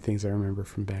of the only things I remember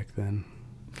from back then.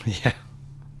 Yeah.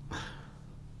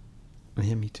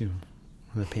 Yeah, me too.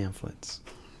 The pamphlets.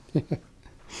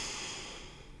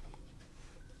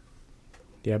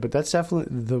 Yeah, but that's definitely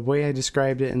the way I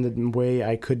described it, and the way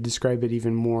I could describe it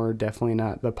even more. Definitely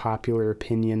not the popular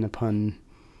opinion upon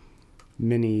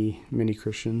many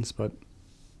Christians, but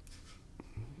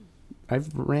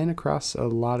I've ran across a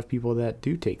lot of people that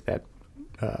do take that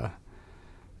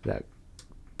that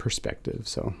perspective.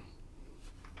 So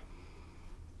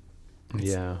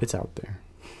it's out there.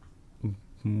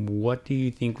 What do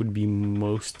you think would be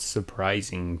most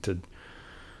surprising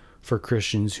for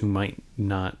Christians who might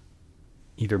not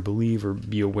either believe or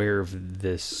be aware of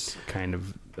this kind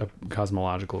of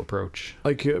cosmological approach?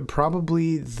 Like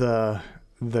probably the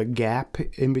gap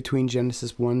in between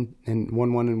Genesis 1 and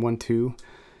 1:1 and 1:2,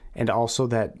 and also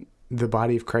that the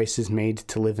body of Christ is made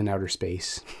to live in outer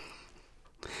space.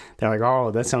 They're like, oh,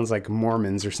 that sounds like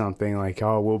Mormons or something. Like,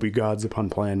 oh, we'll be gods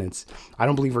upon planets. I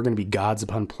don't believe we're going to be gods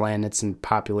upon planets and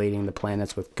populating the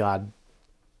planets with godlike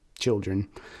children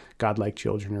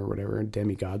or whatever,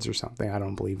 demigods or something. I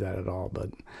don't believe that at all.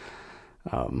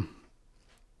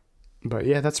 But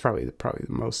yeah, that's probably the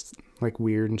most like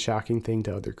weird and shocking thing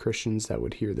to other Christians that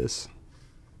would hear this.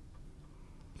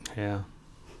 Yeah,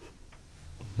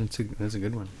 that's a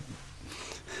good one.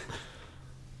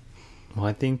 Well,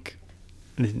 I think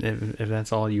if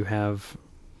that's all you have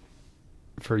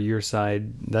for your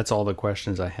side, that's all the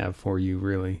questions I have for you,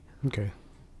 really. Okay.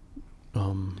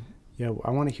 Yeah,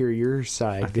 I want to hear your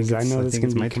side because I know it's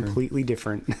going to be completely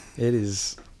different. It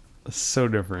is so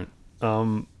different.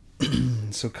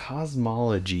 So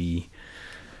cosmology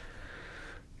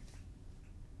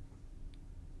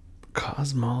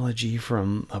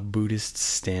from a Buddhist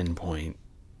standpoint.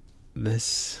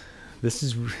 This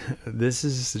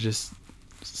is just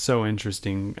so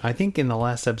interesting. I think in the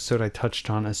last episode I touched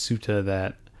on a sutta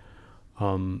that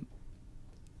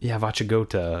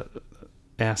Vacchagotta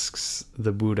asks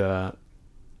the Buddha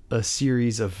a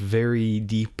series of very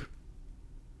deep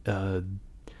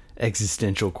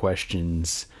existential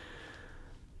questions,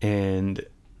 and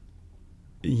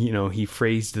you know, he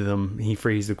phrased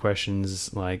the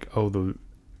questions like, oh,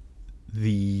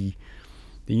 the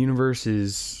universe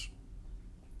is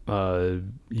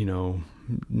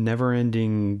never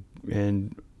ending,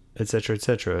 and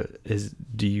etc. Is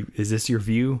this your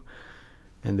view?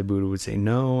 And the Buddha would say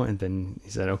no, and then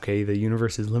he said, okay, the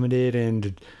universe is limited,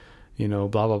 and blah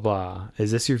blah blah.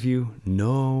 Is this your view?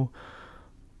 No.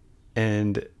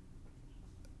 And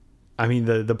I mean,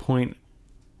 the point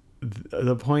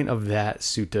of that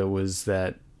sutta was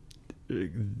that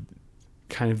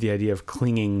kind of the idea of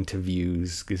clinging to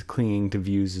views, because clinging to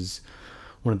views is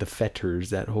one of the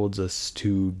fetters that holds us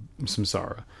to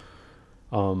samsara.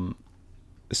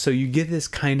 So you get this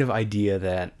kind of idea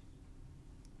that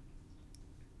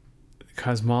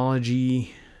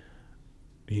cosmology,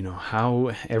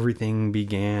 how everything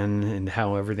began and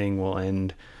how everything will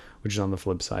end, which is on the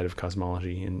flip side of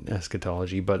cosmology and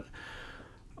eschatology, but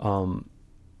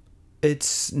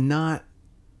it's not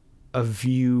a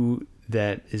view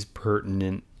that is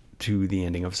pertinent to the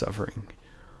ending of suffering.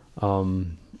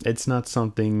 It's not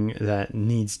something that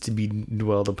needs to be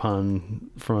dwelled upon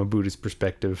from a Buddhist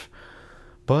perspective,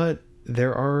 but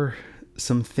there are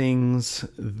some things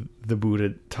the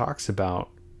Buddha talks about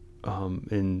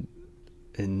in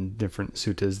different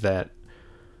suttas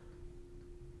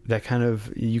that kind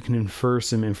of you can infer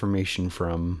some information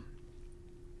from.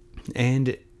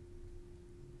 And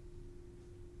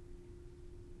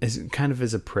as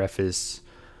a preface,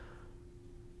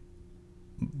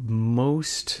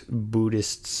 most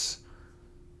Buddhists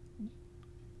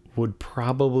would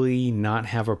probably not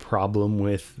have a problem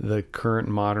with the current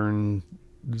modern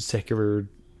secular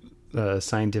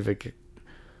scientific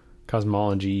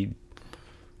cosmology,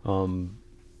 the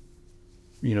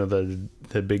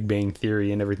Big Bang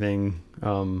Theory and everything.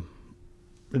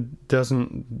 It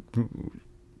doesn't,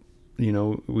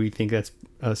 we think that's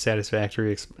a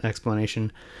satisfactory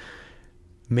explanation.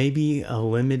 Maybe a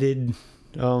limited,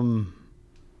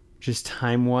 just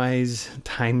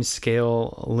time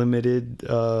scale limited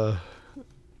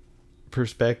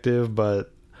perspective,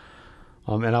 but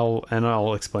And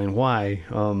I'll explain why.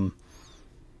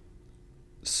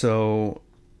 So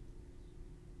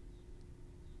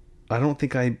I don't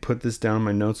think I put this down in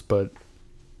my notes, but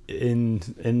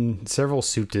in several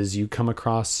suttas you come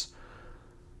across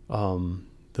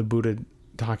the Buddha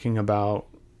talking about.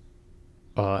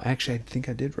 Actually, I think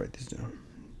I did write this down.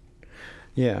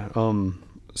 Yeah.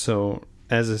 So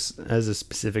as a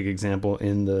specific example,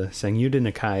 in the Samyutta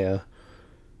Nikaya,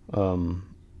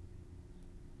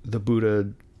 the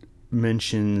Buddha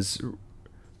mentions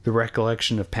the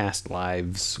recollection of past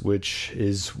lives, which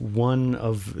is one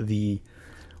of the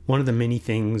many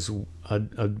things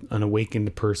an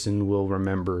awakened person will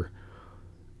remember.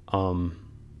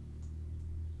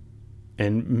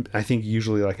 And I think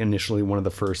usually, like, initially one of the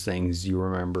first things you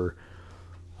remember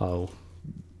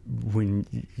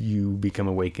when you become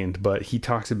awakened. But he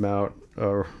talks about,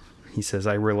 he says,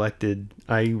 I recollected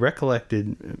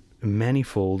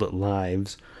manifold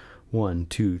lives, 1,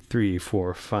 2, 3,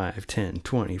 4, 5, 10,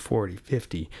 20, 40,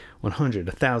 50, 100,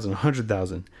 1,000,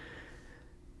 100,000,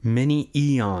 many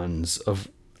eons of,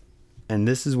 and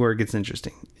this is where it gets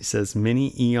interesting. He says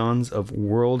many eons of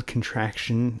world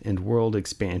contraction and world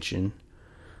expansion.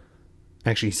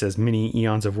 Actually, he says many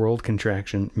eons of world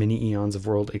contraction, many eons of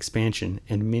world expansion,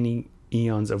 and many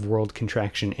eons of world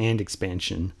contraction and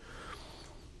expansion.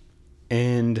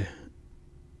 And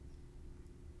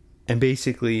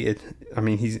basically,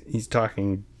 he's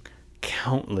talking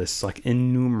countless, like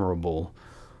innumerable.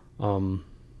 And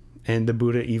the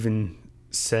Buddha even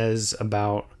says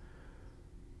about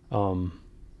the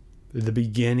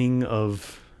beginning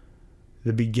of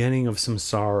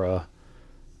samsara.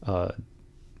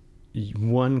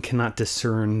 One cannot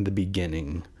discern the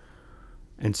beginning,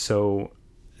 and so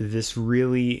this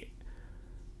really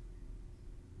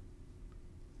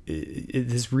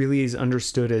is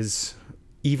understood as,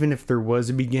 even if there was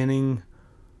a beginning,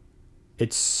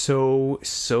 it's so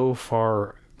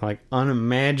far, like,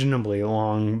 unimaginably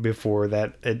long before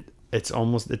that it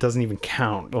doesn't even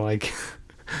count. Like,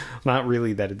 not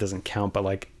really that it doesn't count, but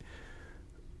like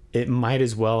it might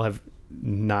as well have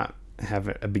not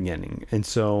have a beginning. And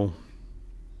so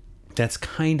that's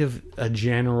kind of a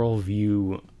general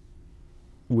view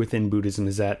within Buddhism,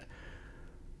 is that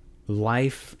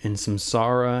life in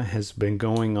samsara has been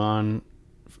going on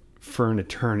for an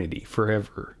eternity,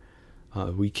 forever.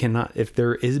 We cannot, if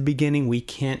there is a beginning, we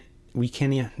can't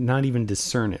not even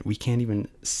discern it. We can't even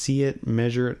see it,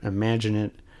 measure it, imagine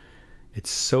it. It's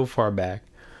so far back.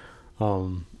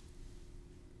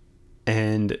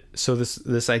 And so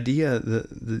this idea,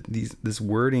 this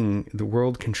wording, the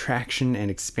world contraction and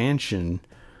expansion,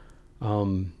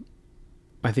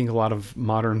 I think a lot of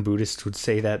modern Buddhists would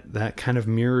say that kind of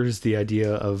mirrors the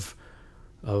idea of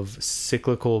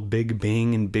cyclical Big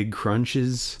Bang and big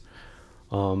crunches.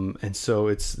 And so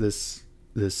it's this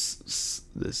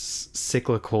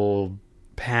cyclical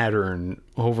pattern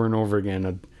over and over again.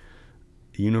 A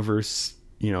universe,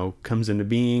 comes into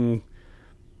being,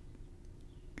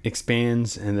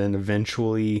 expands, and then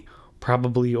eventually,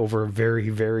 probably over a very,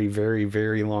 very, very,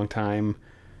 very long time,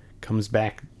 comes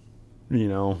back,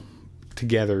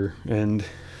 together. And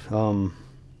to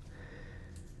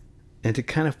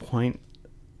kind of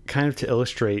to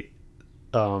illustrate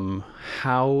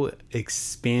how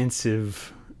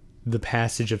expansive the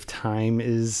passage of time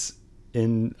is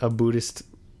in a Buddhist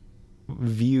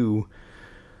view,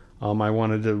 I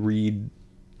wanted to read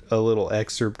a little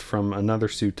excerpt from another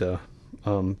sutta,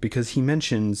 because he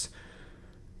mentions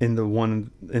in the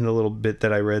little bit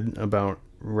that I read about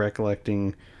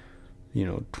recollecting,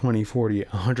 20, 40,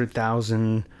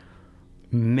 100,000,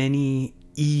 many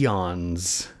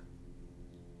eons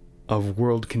of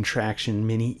world contraction,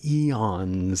 many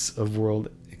eons of world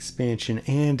expansion,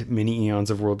 and many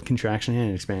eons of world contraction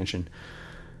and expansion.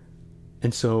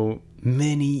 And so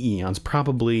many eons,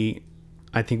 probably,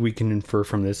 I think we can infer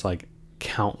from this, like,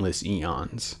 countless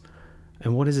eons.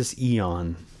 And what is this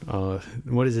eon?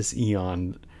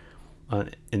 An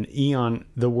eon,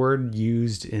 the word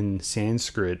used in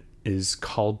Sanskrit is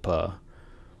kalpa.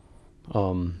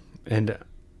 And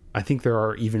I think there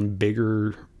are even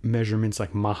bigger measurements,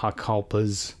 like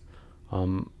mahakalpas.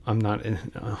 I'm not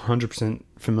 100%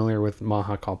 familiar with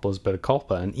mahakalpas, but a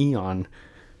kalpa, an eon,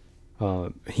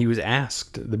 the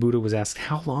Buddha was asked,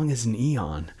 how long is an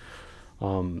eon?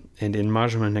 And in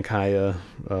Majjhima Nikaya,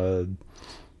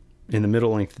 in the middle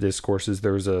length discourses,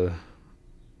 there's a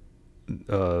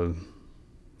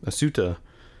sutta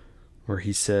where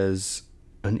he says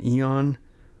an eon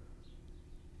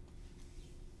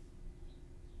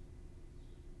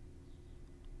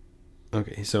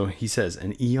so he says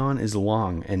an eon is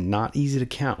long and not easy to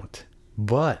count,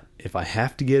 but if I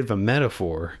have to give a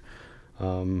metaphor,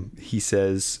 He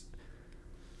says,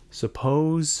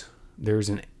 suppose there's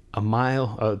a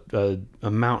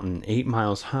mountain 8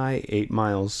 miles high, 8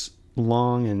 miles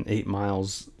long, and 8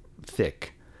 miles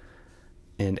thick.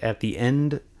 And at the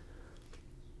end,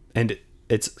 and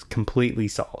it's completely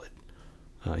solid.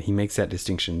 He makes that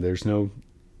distinction. There's no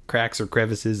cracks or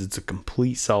crevices. It's a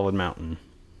complete solid mountain.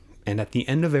 And at the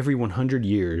end of every 100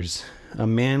 years, a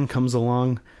man comes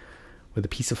along with a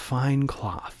piece of fine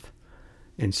cloth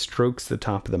and strokes the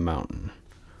top of the mountain.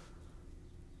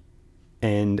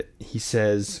 And he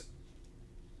says,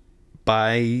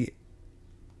 by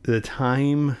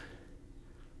the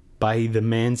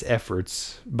man's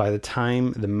efforts, by the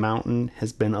time the mountain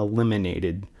has been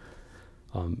eliminated,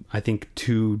 I think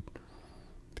to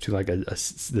like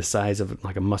the size of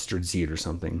like a mustard seed or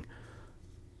something,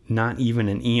 not even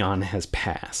an eon has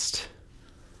passed.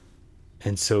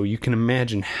 And so you can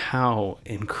imagine how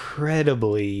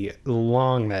incredibly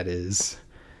long that is.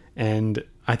 And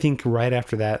I think right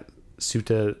after that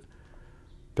sutta,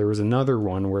 there was another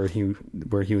one where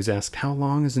he was asked, how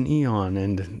long is an eon?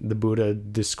 And the Buddha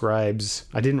describes,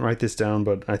 I didn't write this down,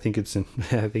 but I think it's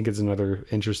another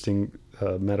interesting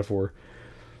metaphor.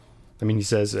 I mean, he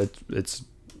says it's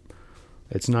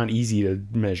not easy to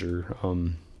measure.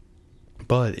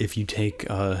 But if you take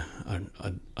a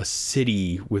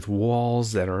city with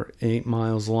walls that are 8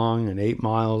 miles long and 8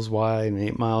 miles wide and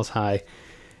 8 miles high,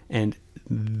 and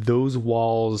those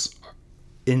walls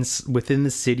within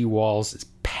the city walls is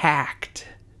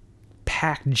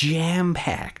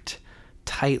jam-packed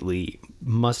tightly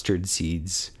mustard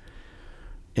seeds.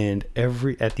 And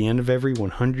at the end of every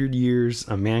 100 years,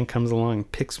 a man comes along,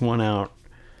 picks one out.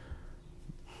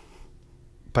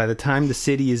 By the time the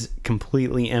city is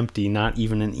completely empty, not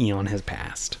even an eon has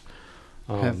passed.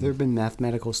 Have there been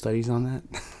mathematical studies on that?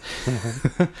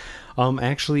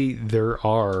 Actually, there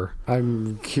are.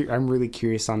 I'm really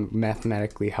curious on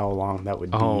mathematically how long that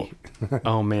would be.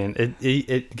 Oh man,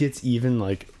 it gets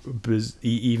even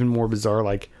even more bizarre.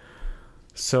 Like,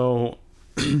 so,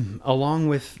 along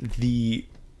with the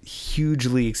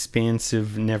hugely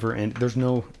expansive, never end. There's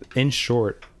no, in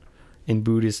short, in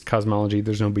Buddhist cosmology,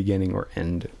 there's no beginning or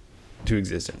end to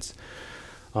existence.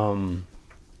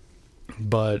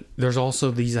 But there's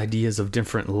also these ideas of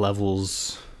different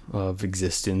levels of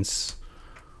existence: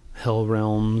 hell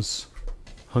realms,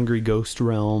 hungry ghost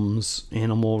realms,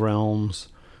 animal realms,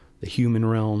 the human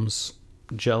realms,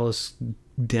 jealous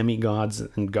demigods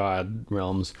and god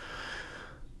realms.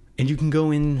 And you can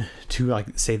go into,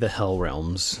 like, say, the hell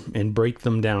realms and break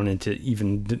them down into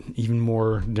even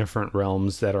more different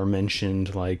realms that are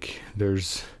mentioned. Like,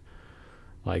 there's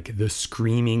like the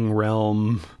screaming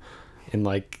realm, and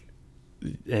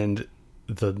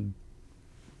the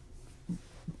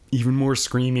even more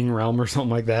screaming realm or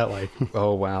something like that. Like,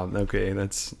 oh wow, okay,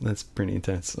 that's pretty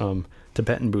intense.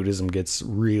 Tibetan Buddhism gets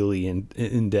really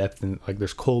in depth, and like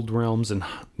there's cold realms and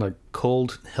like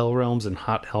cold hell realms and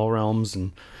hot hell realms,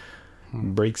 and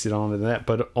breaks it onto that.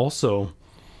 But also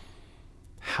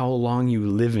how long you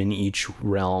live in each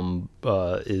realm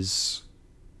is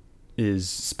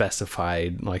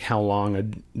specified, like how long a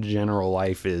general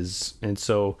life is. And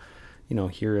so,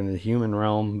 here in the human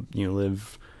realm, you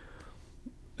live,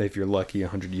 if you're lucky,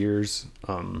 100 years.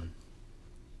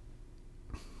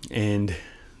 And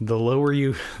the lower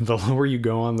you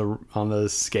go on the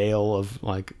scale of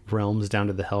like realms down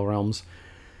to the hell realms,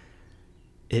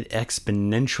 it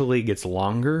exponentially gets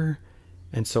longer.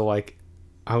 And so, like,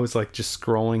 I was like just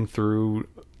scrolling through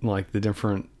like the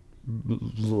different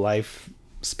life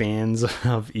spans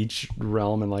of each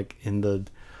realm, and like in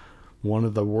one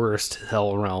of the worst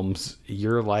hell realms,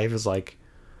 your life is like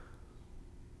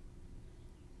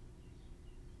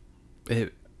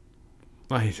it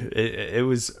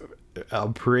was a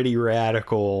pretty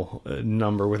radical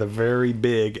number with a very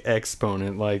big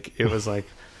exponent. Like, it was like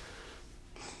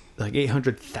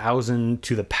 800,000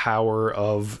 to the power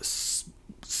of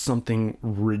something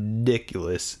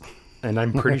ridiculous. And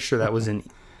I'm pretty sure that was I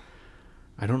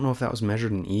don't know if that was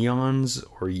measured in eons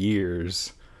or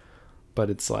years, but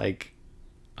it's like,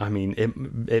 I mean,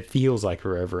 it feels like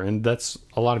forever. And that's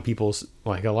a lot of people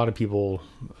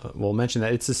will mention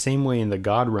that. It's the same way in the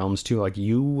god realms too. Like,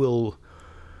 you will,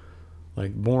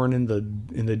 like, born in the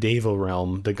Deva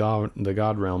realm, the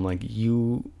god realm, like,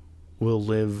 you will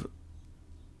live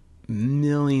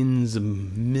millions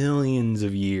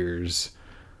of years,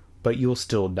 but you'll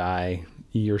still die.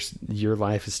 Your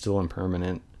life is still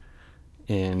impermanent,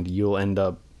 and you'll end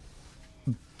up,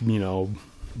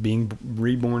 being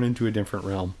reborn into a different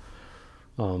realm.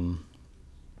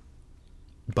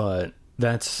 But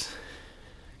that's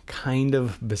kind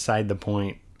of beside the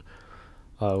point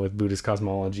with Buddhist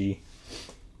cosmology.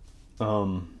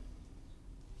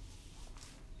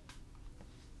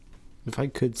 If I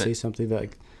could say something that,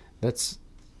 like, that's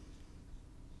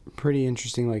pretty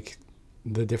interesting, like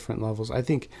the different levels. I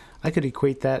think I could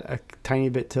equate that a tiny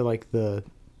bit to like the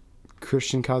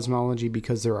Christian cosmology,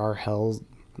 because there are hell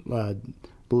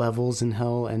levels in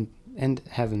hell and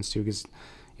heavens too. Because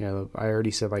I already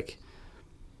said, like,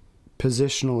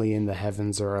 positionally in the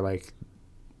heavens there are like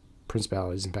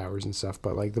principalities and powers and stuff,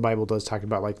 but like the Bible does talk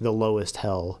about like the lowest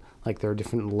hell. Like there are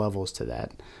different levels to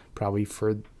that, probably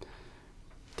for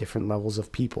different levels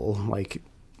of people, like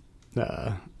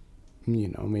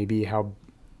maybe how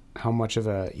much of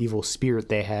a evil spirit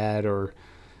they had, or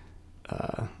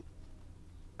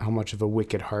how much of a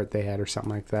wicked heart they had, or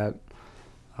something like that.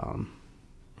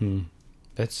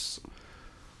 That's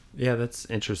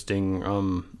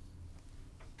interesting.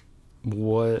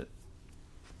 What,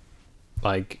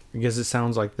 like, because it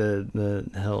sounds like the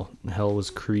hell was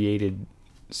created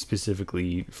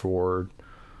specifically for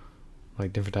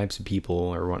like different types of people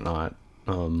or whatnot.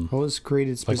 It was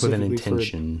created like specifically with an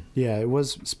intention. It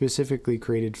was specifically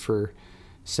created for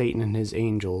Satan and his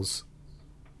angels.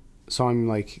 So I'm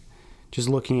like, just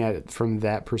looking at it from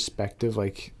that perspective,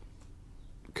 like,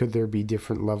 could there be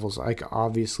different levels? Like,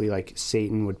 obviously, like,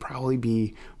 Satan would probably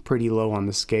be pretty low on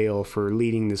the scale for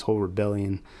leading this whole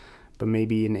rebellion, but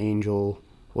maybe an angel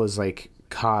was like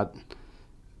caught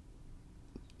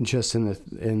just in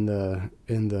the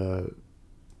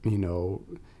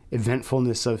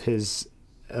eventfulness of his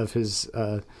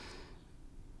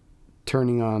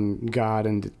turning on God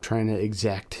and trying to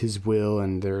exact his will,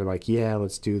 and they're like, yeah,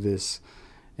 let's do this,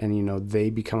 and they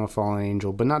become a fallen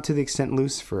angel, but not to the extent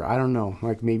Lucifer. I don't know,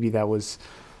 like maybe that was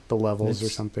the levels or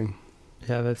something.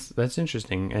 Yeah, that's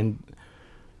interesting. And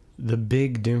the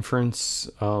big difference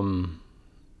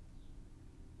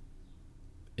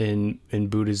in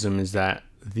Buddhism is that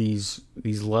these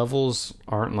levels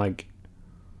aren't like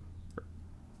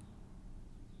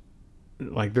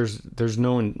there's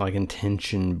no like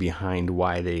intention behind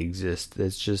why they exist.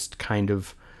 It's just kind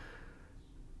of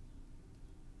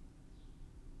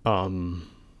I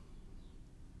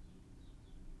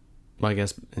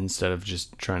guess instead of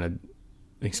just trying to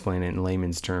explain it in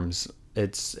layman's terms,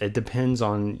 it depends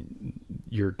on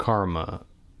your karma,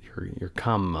 your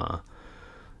kamma,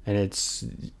 and it's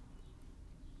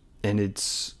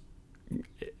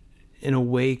in a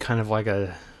way kind of like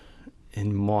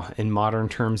in modern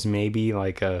terms maybe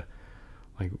like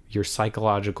your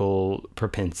psychological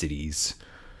propensities.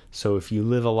 So if you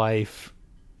live a life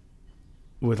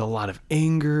with a lot of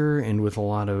anger and with a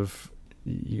lot of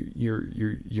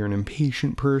you're an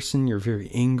impatient person, you're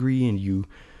very angry, and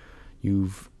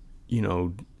you've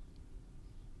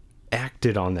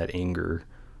acted on that anger,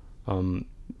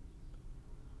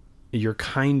 you're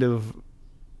kind of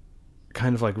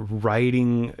like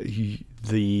writing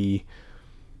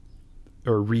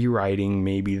rewriting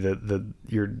maybe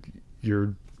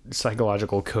your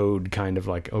psychological code, kind of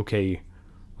like, okay,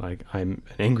 like, I'm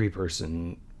an angry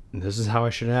person, this is how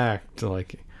I should act,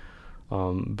 like,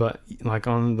 but like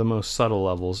on the most subtle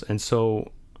levels. And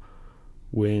so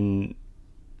when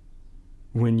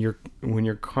your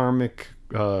karmic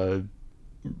I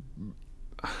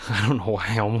don't know why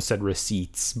I almost said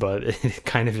receipts, but it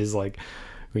kind of is like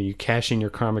when you cash in your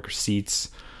karmic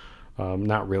receipts,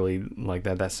 not really like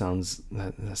that. That sounds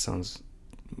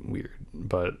weird,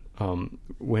 but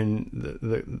when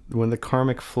the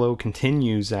karmic flow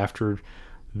continues after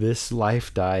this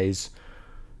life dies,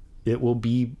 it will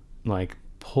be like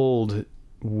pulled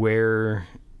where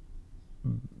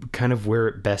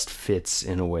it best fits,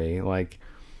 in a way. Like,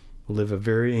 live a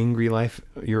very angry life,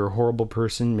 you're a horrible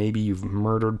person, maybe you've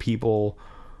murdered people,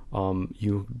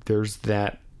 there's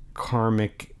that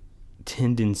karmic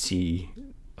tendency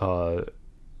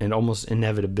and almost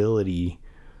inevitability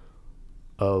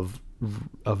of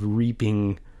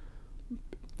reaping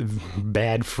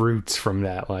bad fruits from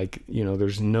that. Like,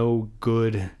 there's no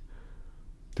good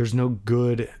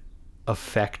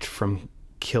effect from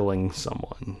killing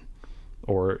someone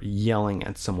or yelling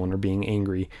at someone or being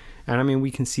angry. And I mean,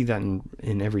 we can see that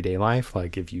in everyday life.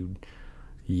 Like, if you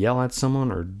yell at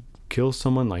someone or kill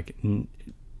someone, like,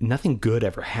 nothing good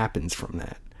ever happens from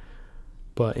that.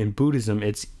 But in Buddhism,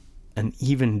 it's an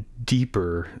even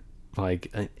deeper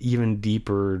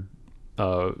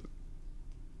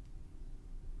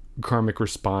karmic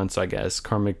response, I guess,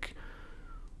 karmic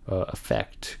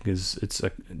effect, because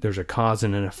there's a cause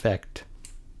and an effect.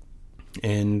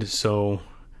 And so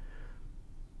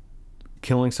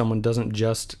killing someone doesn't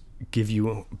just give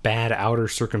you bad outer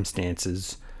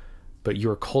circumstances, but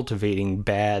you're cultivating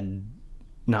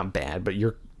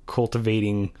you're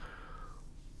cultivating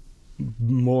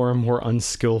more and more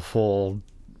unskillful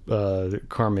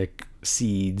karmic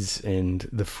seeds and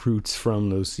the fruits from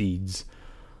those seeds,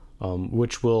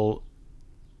 which will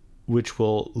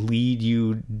lead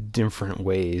you different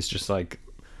ways, just like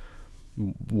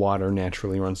water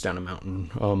naturally runs down a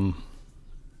mountain.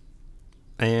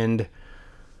 And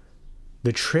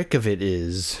the trick of it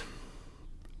is,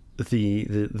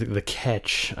 the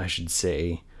catch, I should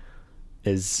say,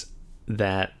 is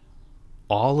that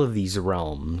all of these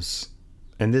realms,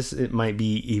 and it might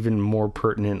be even more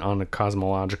pertinent on a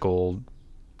cosmological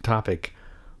topic,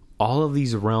 all of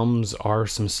these realms are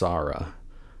samsara.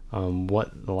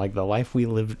 Like the life we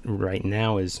live right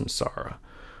now is samsara.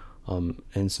 And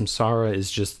samsara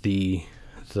is just the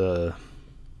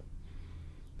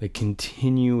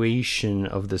continuation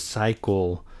of the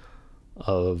cycle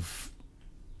of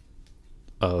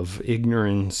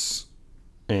ignorance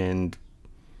and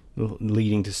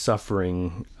leading to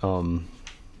suffering.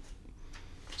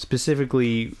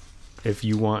 Specifically, if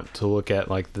you want to look at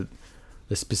like the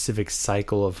specific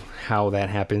cycle of how that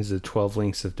happens, the 12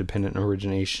 links of dependent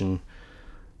origination,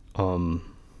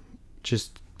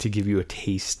 just to give you a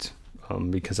taste,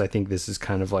 because I think this is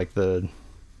kind of like the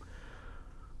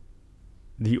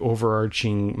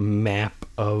overarching map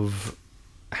of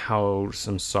how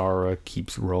samsara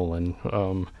keeps rolling.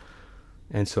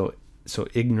 And so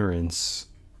ignorance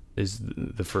is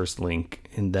the first link,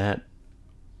 and that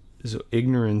so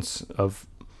ignorance of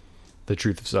the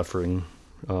truth of suffering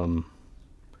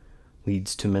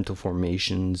leads to mental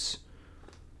formations,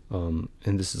 and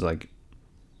this is like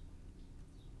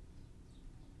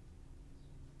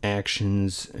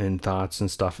actions and thoughts and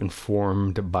stuff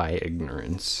informed by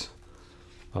ignorance.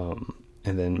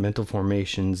 And then mental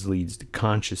formations leads to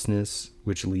consciousness,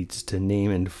 which leads to name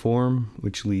and form,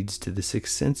 which leads to the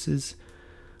six senses,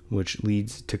 which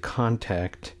leads to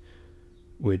contact,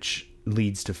 which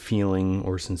leads to feeling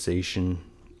or sensation,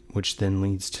 which then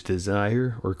leads to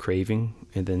desire or craving,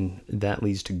 and then that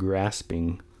leads to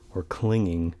grasping or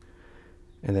clinging,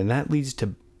 and then that leads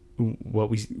to what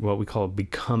we call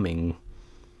becoming,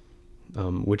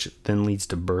 which then leads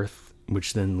to birth,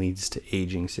 which then leads to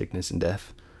aging, sickness, and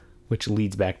death, which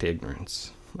leads back to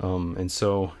ignorance. And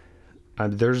so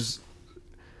there's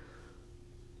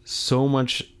so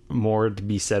much more to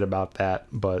be said about that,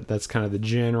 but that's kind of the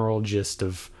general gist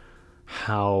of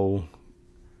how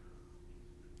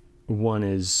one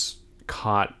is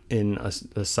caught in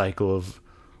a cycle of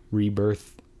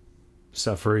rebirth,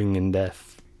 suffering, and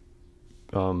death.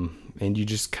 And you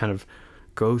just kind of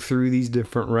go through these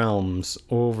different realms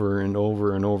over and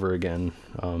over and over again.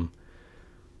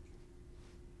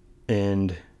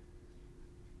 And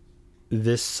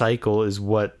this cycle is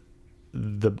what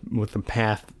the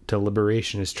path to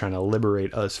liberation is trying to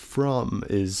liberate us from,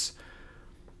 is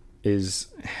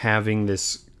having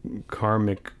this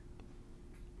karmic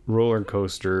roller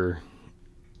coaster,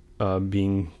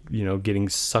 being, getting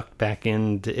sucked back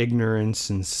into ignorance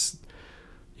and,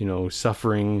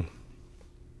 suffering.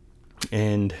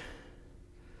 And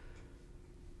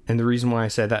the reason why I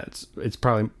said that it's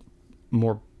probably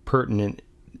more pertinent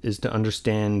is to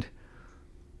understand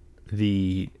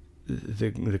the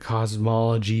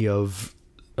cosmology of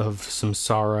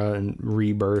samsara and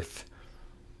rebirth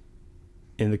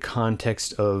in the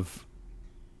context of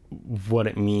what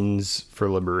it means for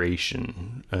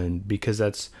liberation. And because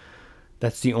that's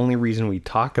the only reason we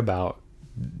talk about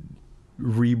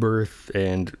rebirth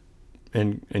and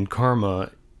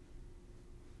karma,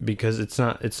 because it's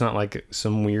not like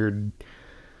some weird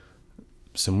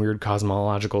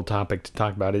cosmological topic to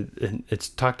talk about. It's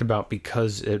talked about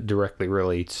because it directly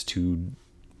relates to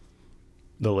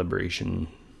the liberation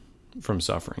from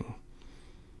suffering.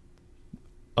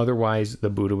 Otherwise, the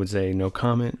Buddha would say no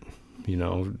comment.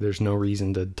 There's no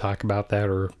reason to talk about that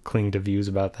or cling to views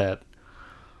about that.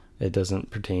 It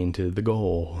doesn't pertain to the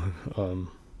goal.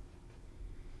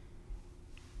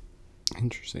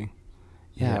 Interesting.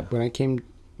 Yeah. When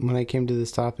I came to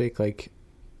this topic, like,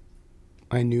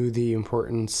 I knew the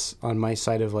importance on my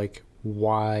side of like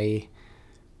why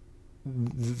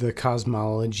the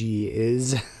cosmology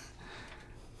is,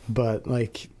 but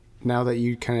like now that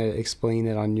you kind of explain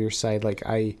it on your side, like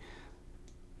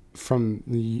from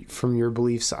your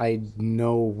beliefs, I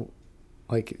know,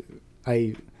 like,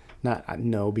 I not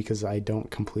know because I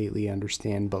don't completely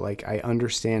understand, but like I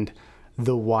understand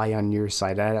the why on your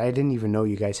side. I didn't even know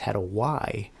you guys had a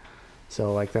why,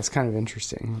 so like that's kind of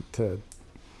interesting to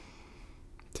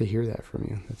hear that from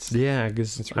you.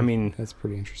 That's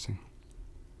pretty interesting.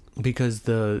 Because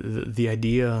the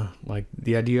idea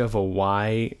of a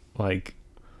why, like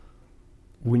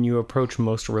when you approach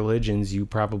most religions, you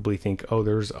probably think, oh,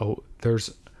 there's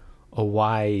a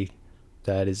why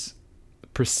that is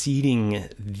preceding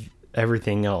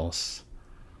everything else.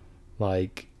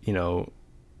 Like, you know,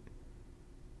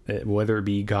 whether it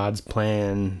be God's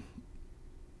plan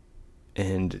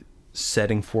and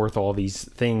setting forth all these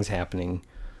things happening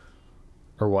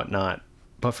or whatnot.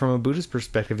 But from a Buddhist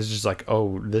perspective, it's just like,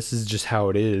 oh, this is just how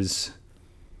it is.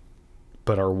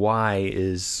 But our why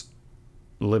is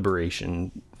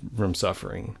liberation from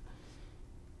suffering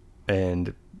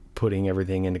and putting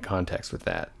everything into context with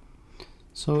that.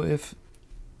 So if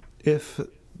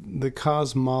the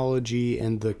cosmology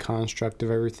and the construct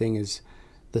of everything is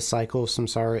the cycle of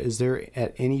samsara, is there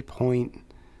at any point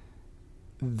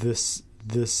this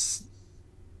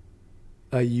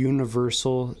a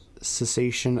universal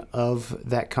cessation of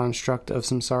that construct of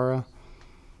samsara?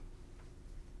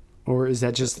 Or is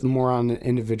that just more on an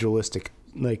individualistic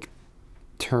like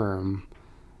term?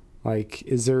 Like,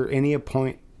 is there any a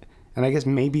point, and I guess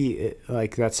maybe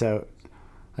like that's a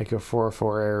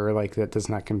 404 error, like that does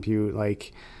not compute,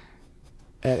 like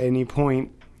at any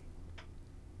point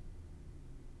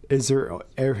is there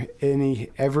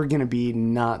ever going to be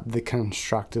not the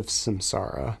construct of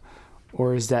samsara,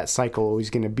 or is that cycle always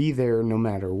going to be there no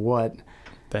matter what?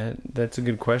 That's a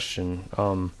good question.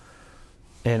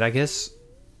 And I guess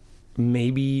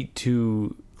maybe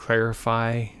to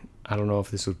clarify, I don't know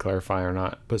if this would clarify or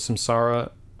not, but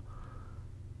samsara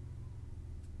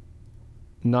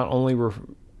not only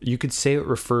you could say it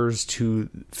refers to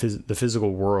the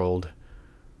physical world,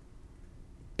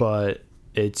 but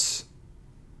it's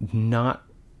not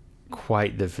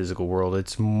quite the physical world.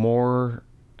 It's more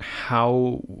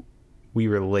how we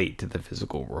relate to the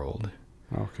physical world.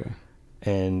 Okay.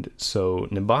 And so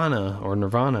nibbana or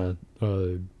nirvana,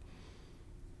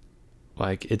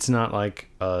 like it's not like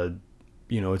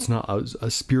it's not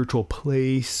a spiritual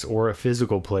place or a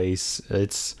physical place.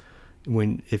 It's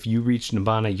if you reach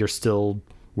nibbana, you're still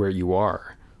where you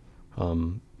are,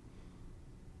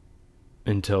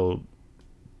 until,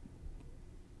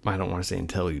 I don't want to say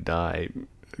until you die,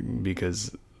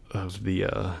 because of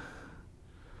the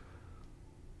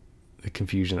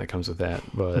confusion that comes with that.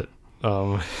 But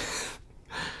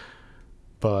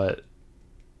but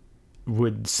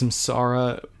would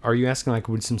samsara? Are you asking like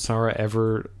would samsara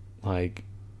ever like?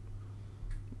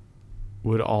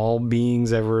 Would all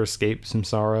beings ever escape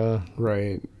samsara?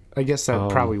 Right. I guess that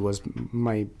probably was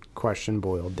my question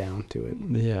boiled down to it.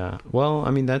 Yeah. Well, I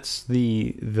mean, that's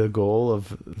the goal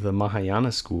of the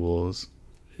Mahayana schools,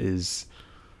 is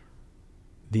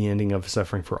the ending of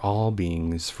suffering for all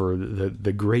beings, for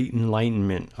the great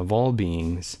enlightenment of all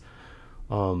beings.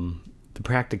 The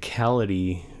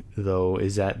practicality, though,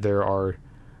 is that there are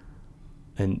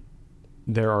an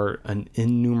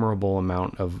innumerable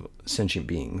amount of sentient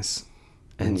beings.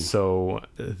 And so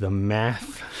the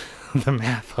math on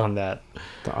that,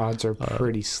 the odds are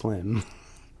pretty slim.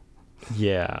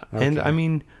 Yeah. Okay. And I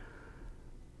mean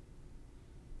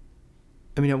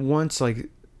at once,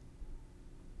 like,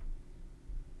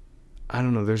 I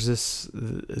don't know, there's this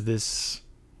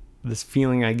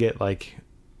feeling I get like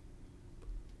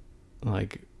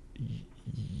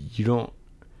you don't,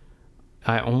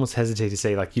 I almost hesitate to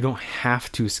say, like, you don't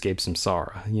have to escape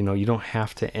samsara, you don't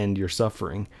have to end your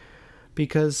suffering,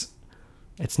 because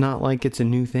it's not like it's a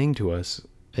new thing to us.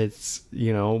 It's,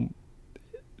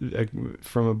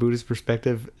 from a Buddhist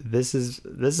perspective, this has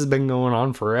been going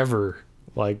on forever.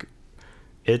 Like,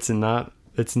 it's not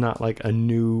like a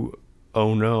new,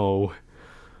 oh no,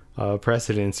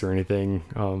 precedence or anything.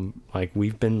 Like,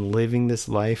 we've been living in this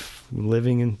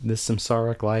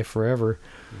samsaric life forever.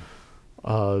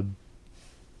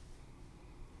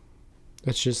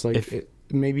 It's just like,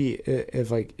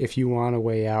 if you want a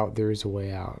way out, there is a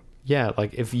way out. Yeah,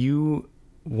 like if you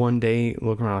one day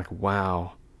look around like,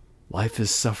 wow, life is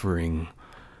suffering.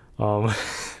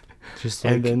 Just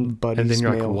like, and then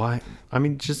you're like, why? I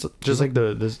mean, just like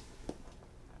this.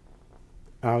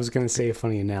 I was gonna say a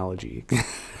funny analogy.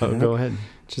 Oh, go ahead.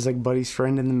 Just like Buddy's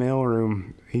friend in the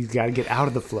mailroom, he's got to get out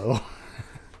of the flow.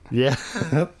 Yeah,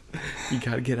 you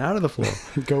got to get out of the flow.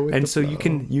 Go with and the so flow.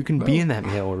 you can be in that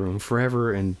mailroom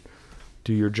forever and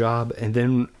do your job, and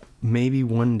then maybe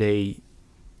one day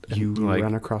you like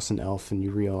run across an elf and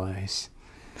you realize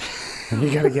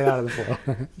you got to get out of the flow.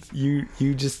 you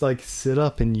just like sit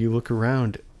up and you look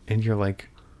around and you're like,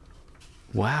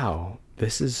 wow,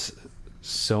 this is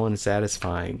so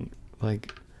unsatisfying.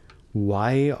 Like,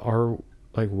 why are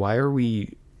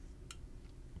we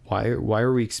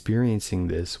experiencing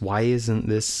this? Why isn't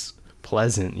this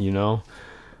pleasant, and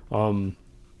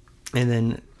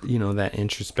then that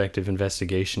introspective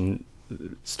investigation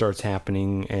starts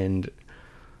happening, and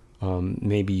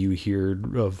Maybe you hear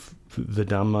of the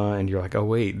Dhamma and you're like, oh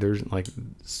wait, there's like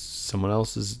someone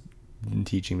else is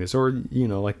teaching this, or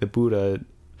like the Buddha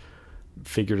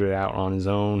figured it out on his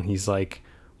own. He's like,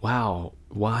 wow,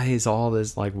 why is all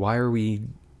this, like, why are we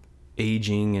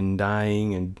aging and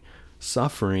dying and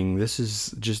suffering? This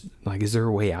is just like, is there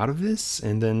a way out of this?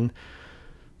 And then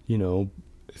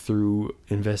through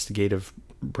investigative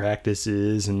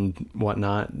practices and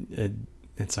whatnot,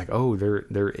 it's like, oh,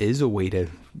 there is a way to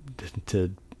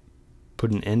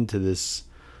put an end to this.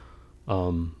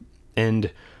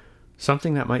 And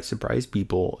something that might surprise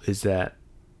people is that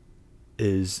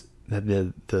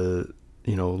the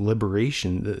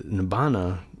liberation, the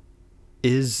nibbana,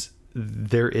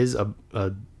 there is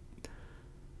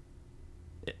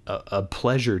a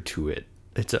pleasure to it.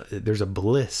 There's a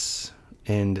bliss,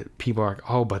 and people are like,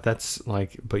 oh, but that's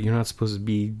like, but you're not supposed to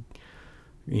be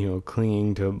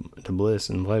clinging to bliss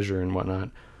and pleasure and whatnot.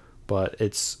 But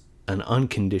it's an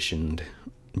unconditioned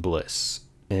bliss,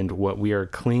 and what we are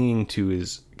clinging to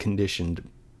is conditioned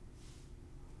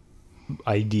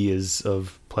ideas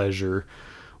of pleasure,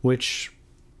 which,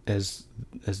 as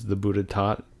the Buddha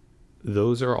taught,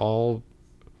 those are all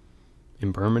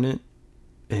impermanent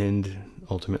and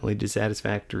ultimately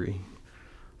dissatisfactory.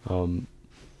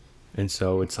 And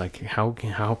so it's like, how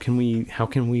can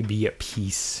we be at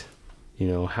peace?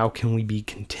 How can we be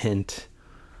content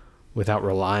without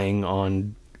relying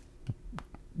on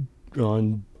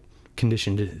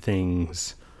conditioned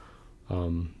things?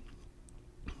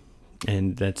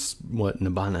 And that's what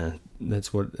nibbana,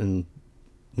 that's what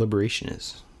liberation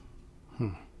is.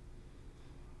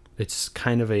 It's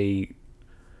kind of I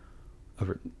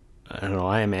don't know,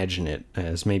 I imagine it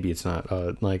as, maybe it's not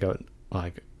like a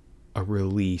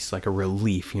release, like a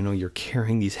relief. You're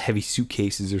carrying these heavy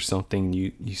suitcases or something.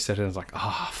 You set it as like,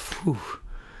 phew,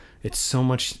 it's so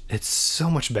much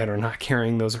better not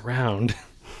carrying those around.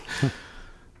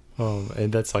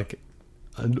 And that's like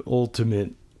an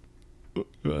ultimate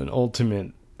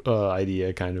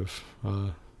idea, kind of.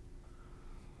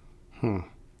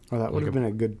 Well, that would have been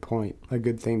a good point, a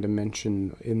good thing to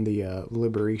mention in the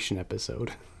liberation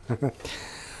episode.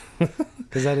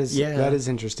 Because that is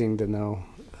interesting to know.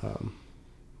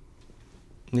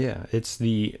 Yeah, it's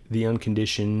the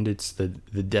unconditioned, it's the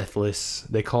deathless.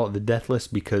 They call it the deathless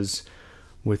because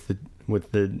with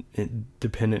the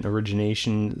dependent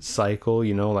origination cycle,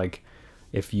 like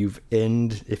if you've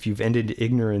ended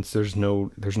ignorance, there's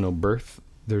no birth,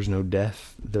 there's no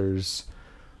death, there's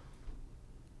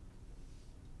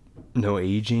no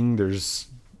aging, there's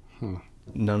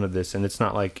none of this. And it's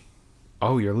not like,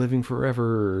 oh, you're living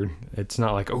forever, or it's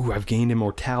not like, oh, I've gained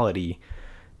immortality.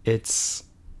 It's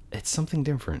something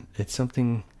different. It's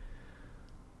something,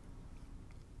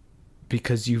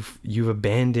 because you've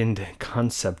abandoned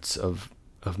concepts of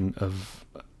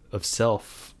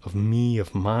self, of me,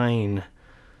 of mine.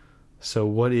 So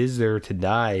what is there to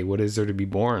die? What is there to be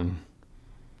born?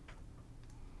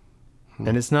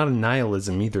 And it's not a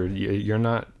nihilism either. You're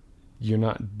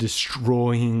not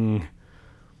destroying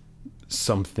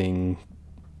something,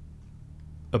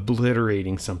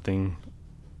 obliterating something,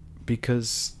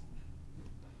 because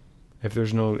if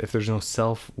there's no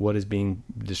self, what is being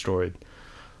destroyed?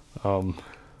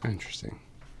 Interesting.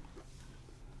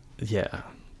 Yeah.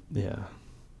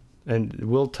 And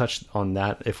we'll touch on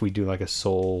that if we do like a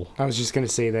soul. I was just gonna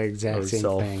say the exact same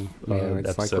self, thing. Yeah, it's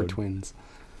episode. like we're twins.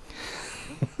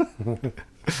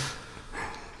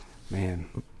 Man.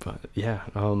 But yeah,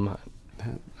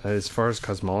 as far as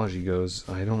cosmology goes,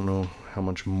 I don't know how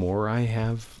much more I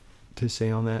have to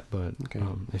say on that, but okay.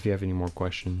 If you have any more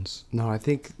questions. No, I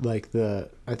think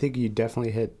I think you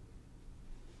definitely hit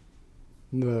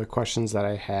the questions that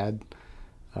I had.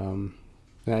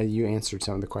 You answered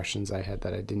some of the questions I had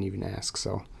that I didn't even ask,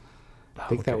 so I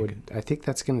think I think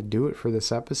that's going to do it for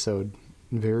this episode.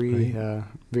 Very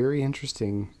very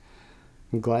interesting.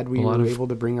 I'm glad we were able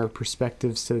to bring our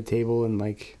perspectives to the table, and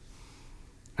like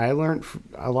I learned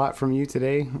a lot from you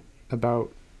today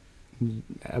about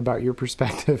your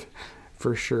perspective,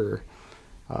 for sure.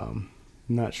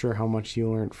 Not sure how much you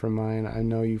learned from mine. I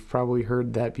know you've probably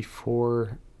heard that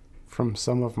before from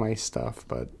some of my stuff,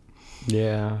 but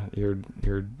yeah, your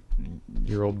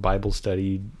old Bible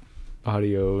study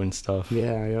audio and stuff.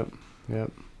 Yeah,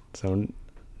 yep. So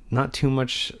not too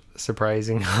much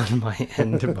surprising on my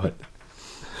end, but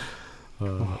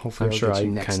hopefully I'm sure I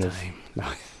next kind time.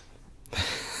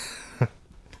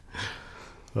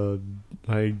 of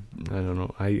I don't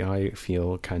know. I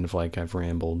feel kind of like I've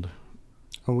rambled.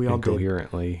 Oh, we all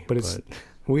incoherently, did.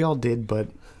 We all did, but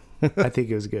I think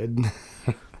it was good.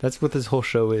 That's what this whole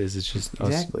show is. It's just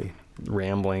exactly us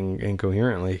rambling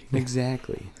incoherently.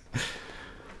 Exactly.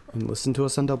 And listen to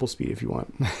us on double speed if you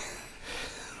want.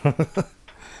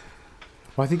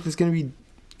 Well, I think that's going to be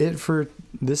it for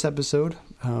this episode.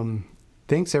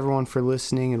 Thanks everyone for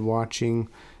listening and watching.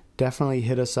 Definitely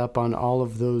hit us up on all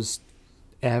of those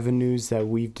avenues that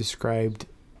we've described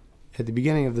at the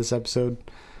beginning of this episode.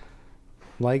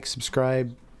 Like,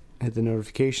 subscribe, hit the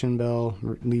notification bell,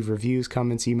 leave reviews,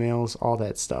 comments, emails, all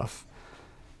that stuff.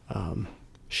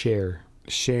 Share.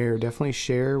 Definitely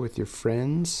share with your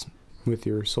friends, with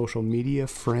your social media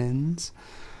friends.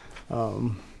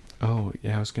 Oh,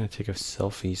 yeah, I was going to take a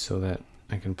selfie so that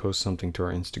I can post something to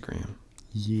our Instagram.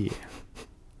 Yeah.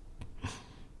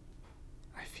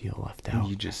 I feel left out.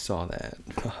 You just saw that.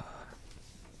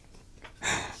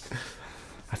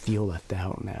 I feel left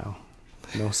out now.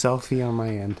 No selfie on my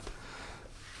end.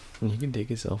 You can take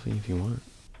a selfie if you want.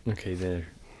 Okay, there.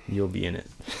 You'll be in it.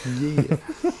 Yeah.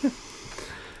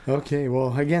 Okay,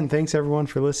 well, again, thanks everyone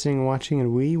for listening and watching,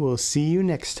 and we will see you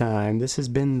next time. This has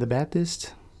been The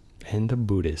Baptist. And the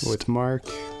Buddhist. With Mark.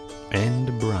 And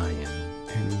Bryan.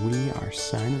 And we are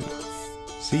signing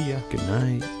off. See ya. Good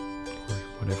night. Or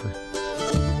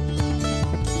whatever.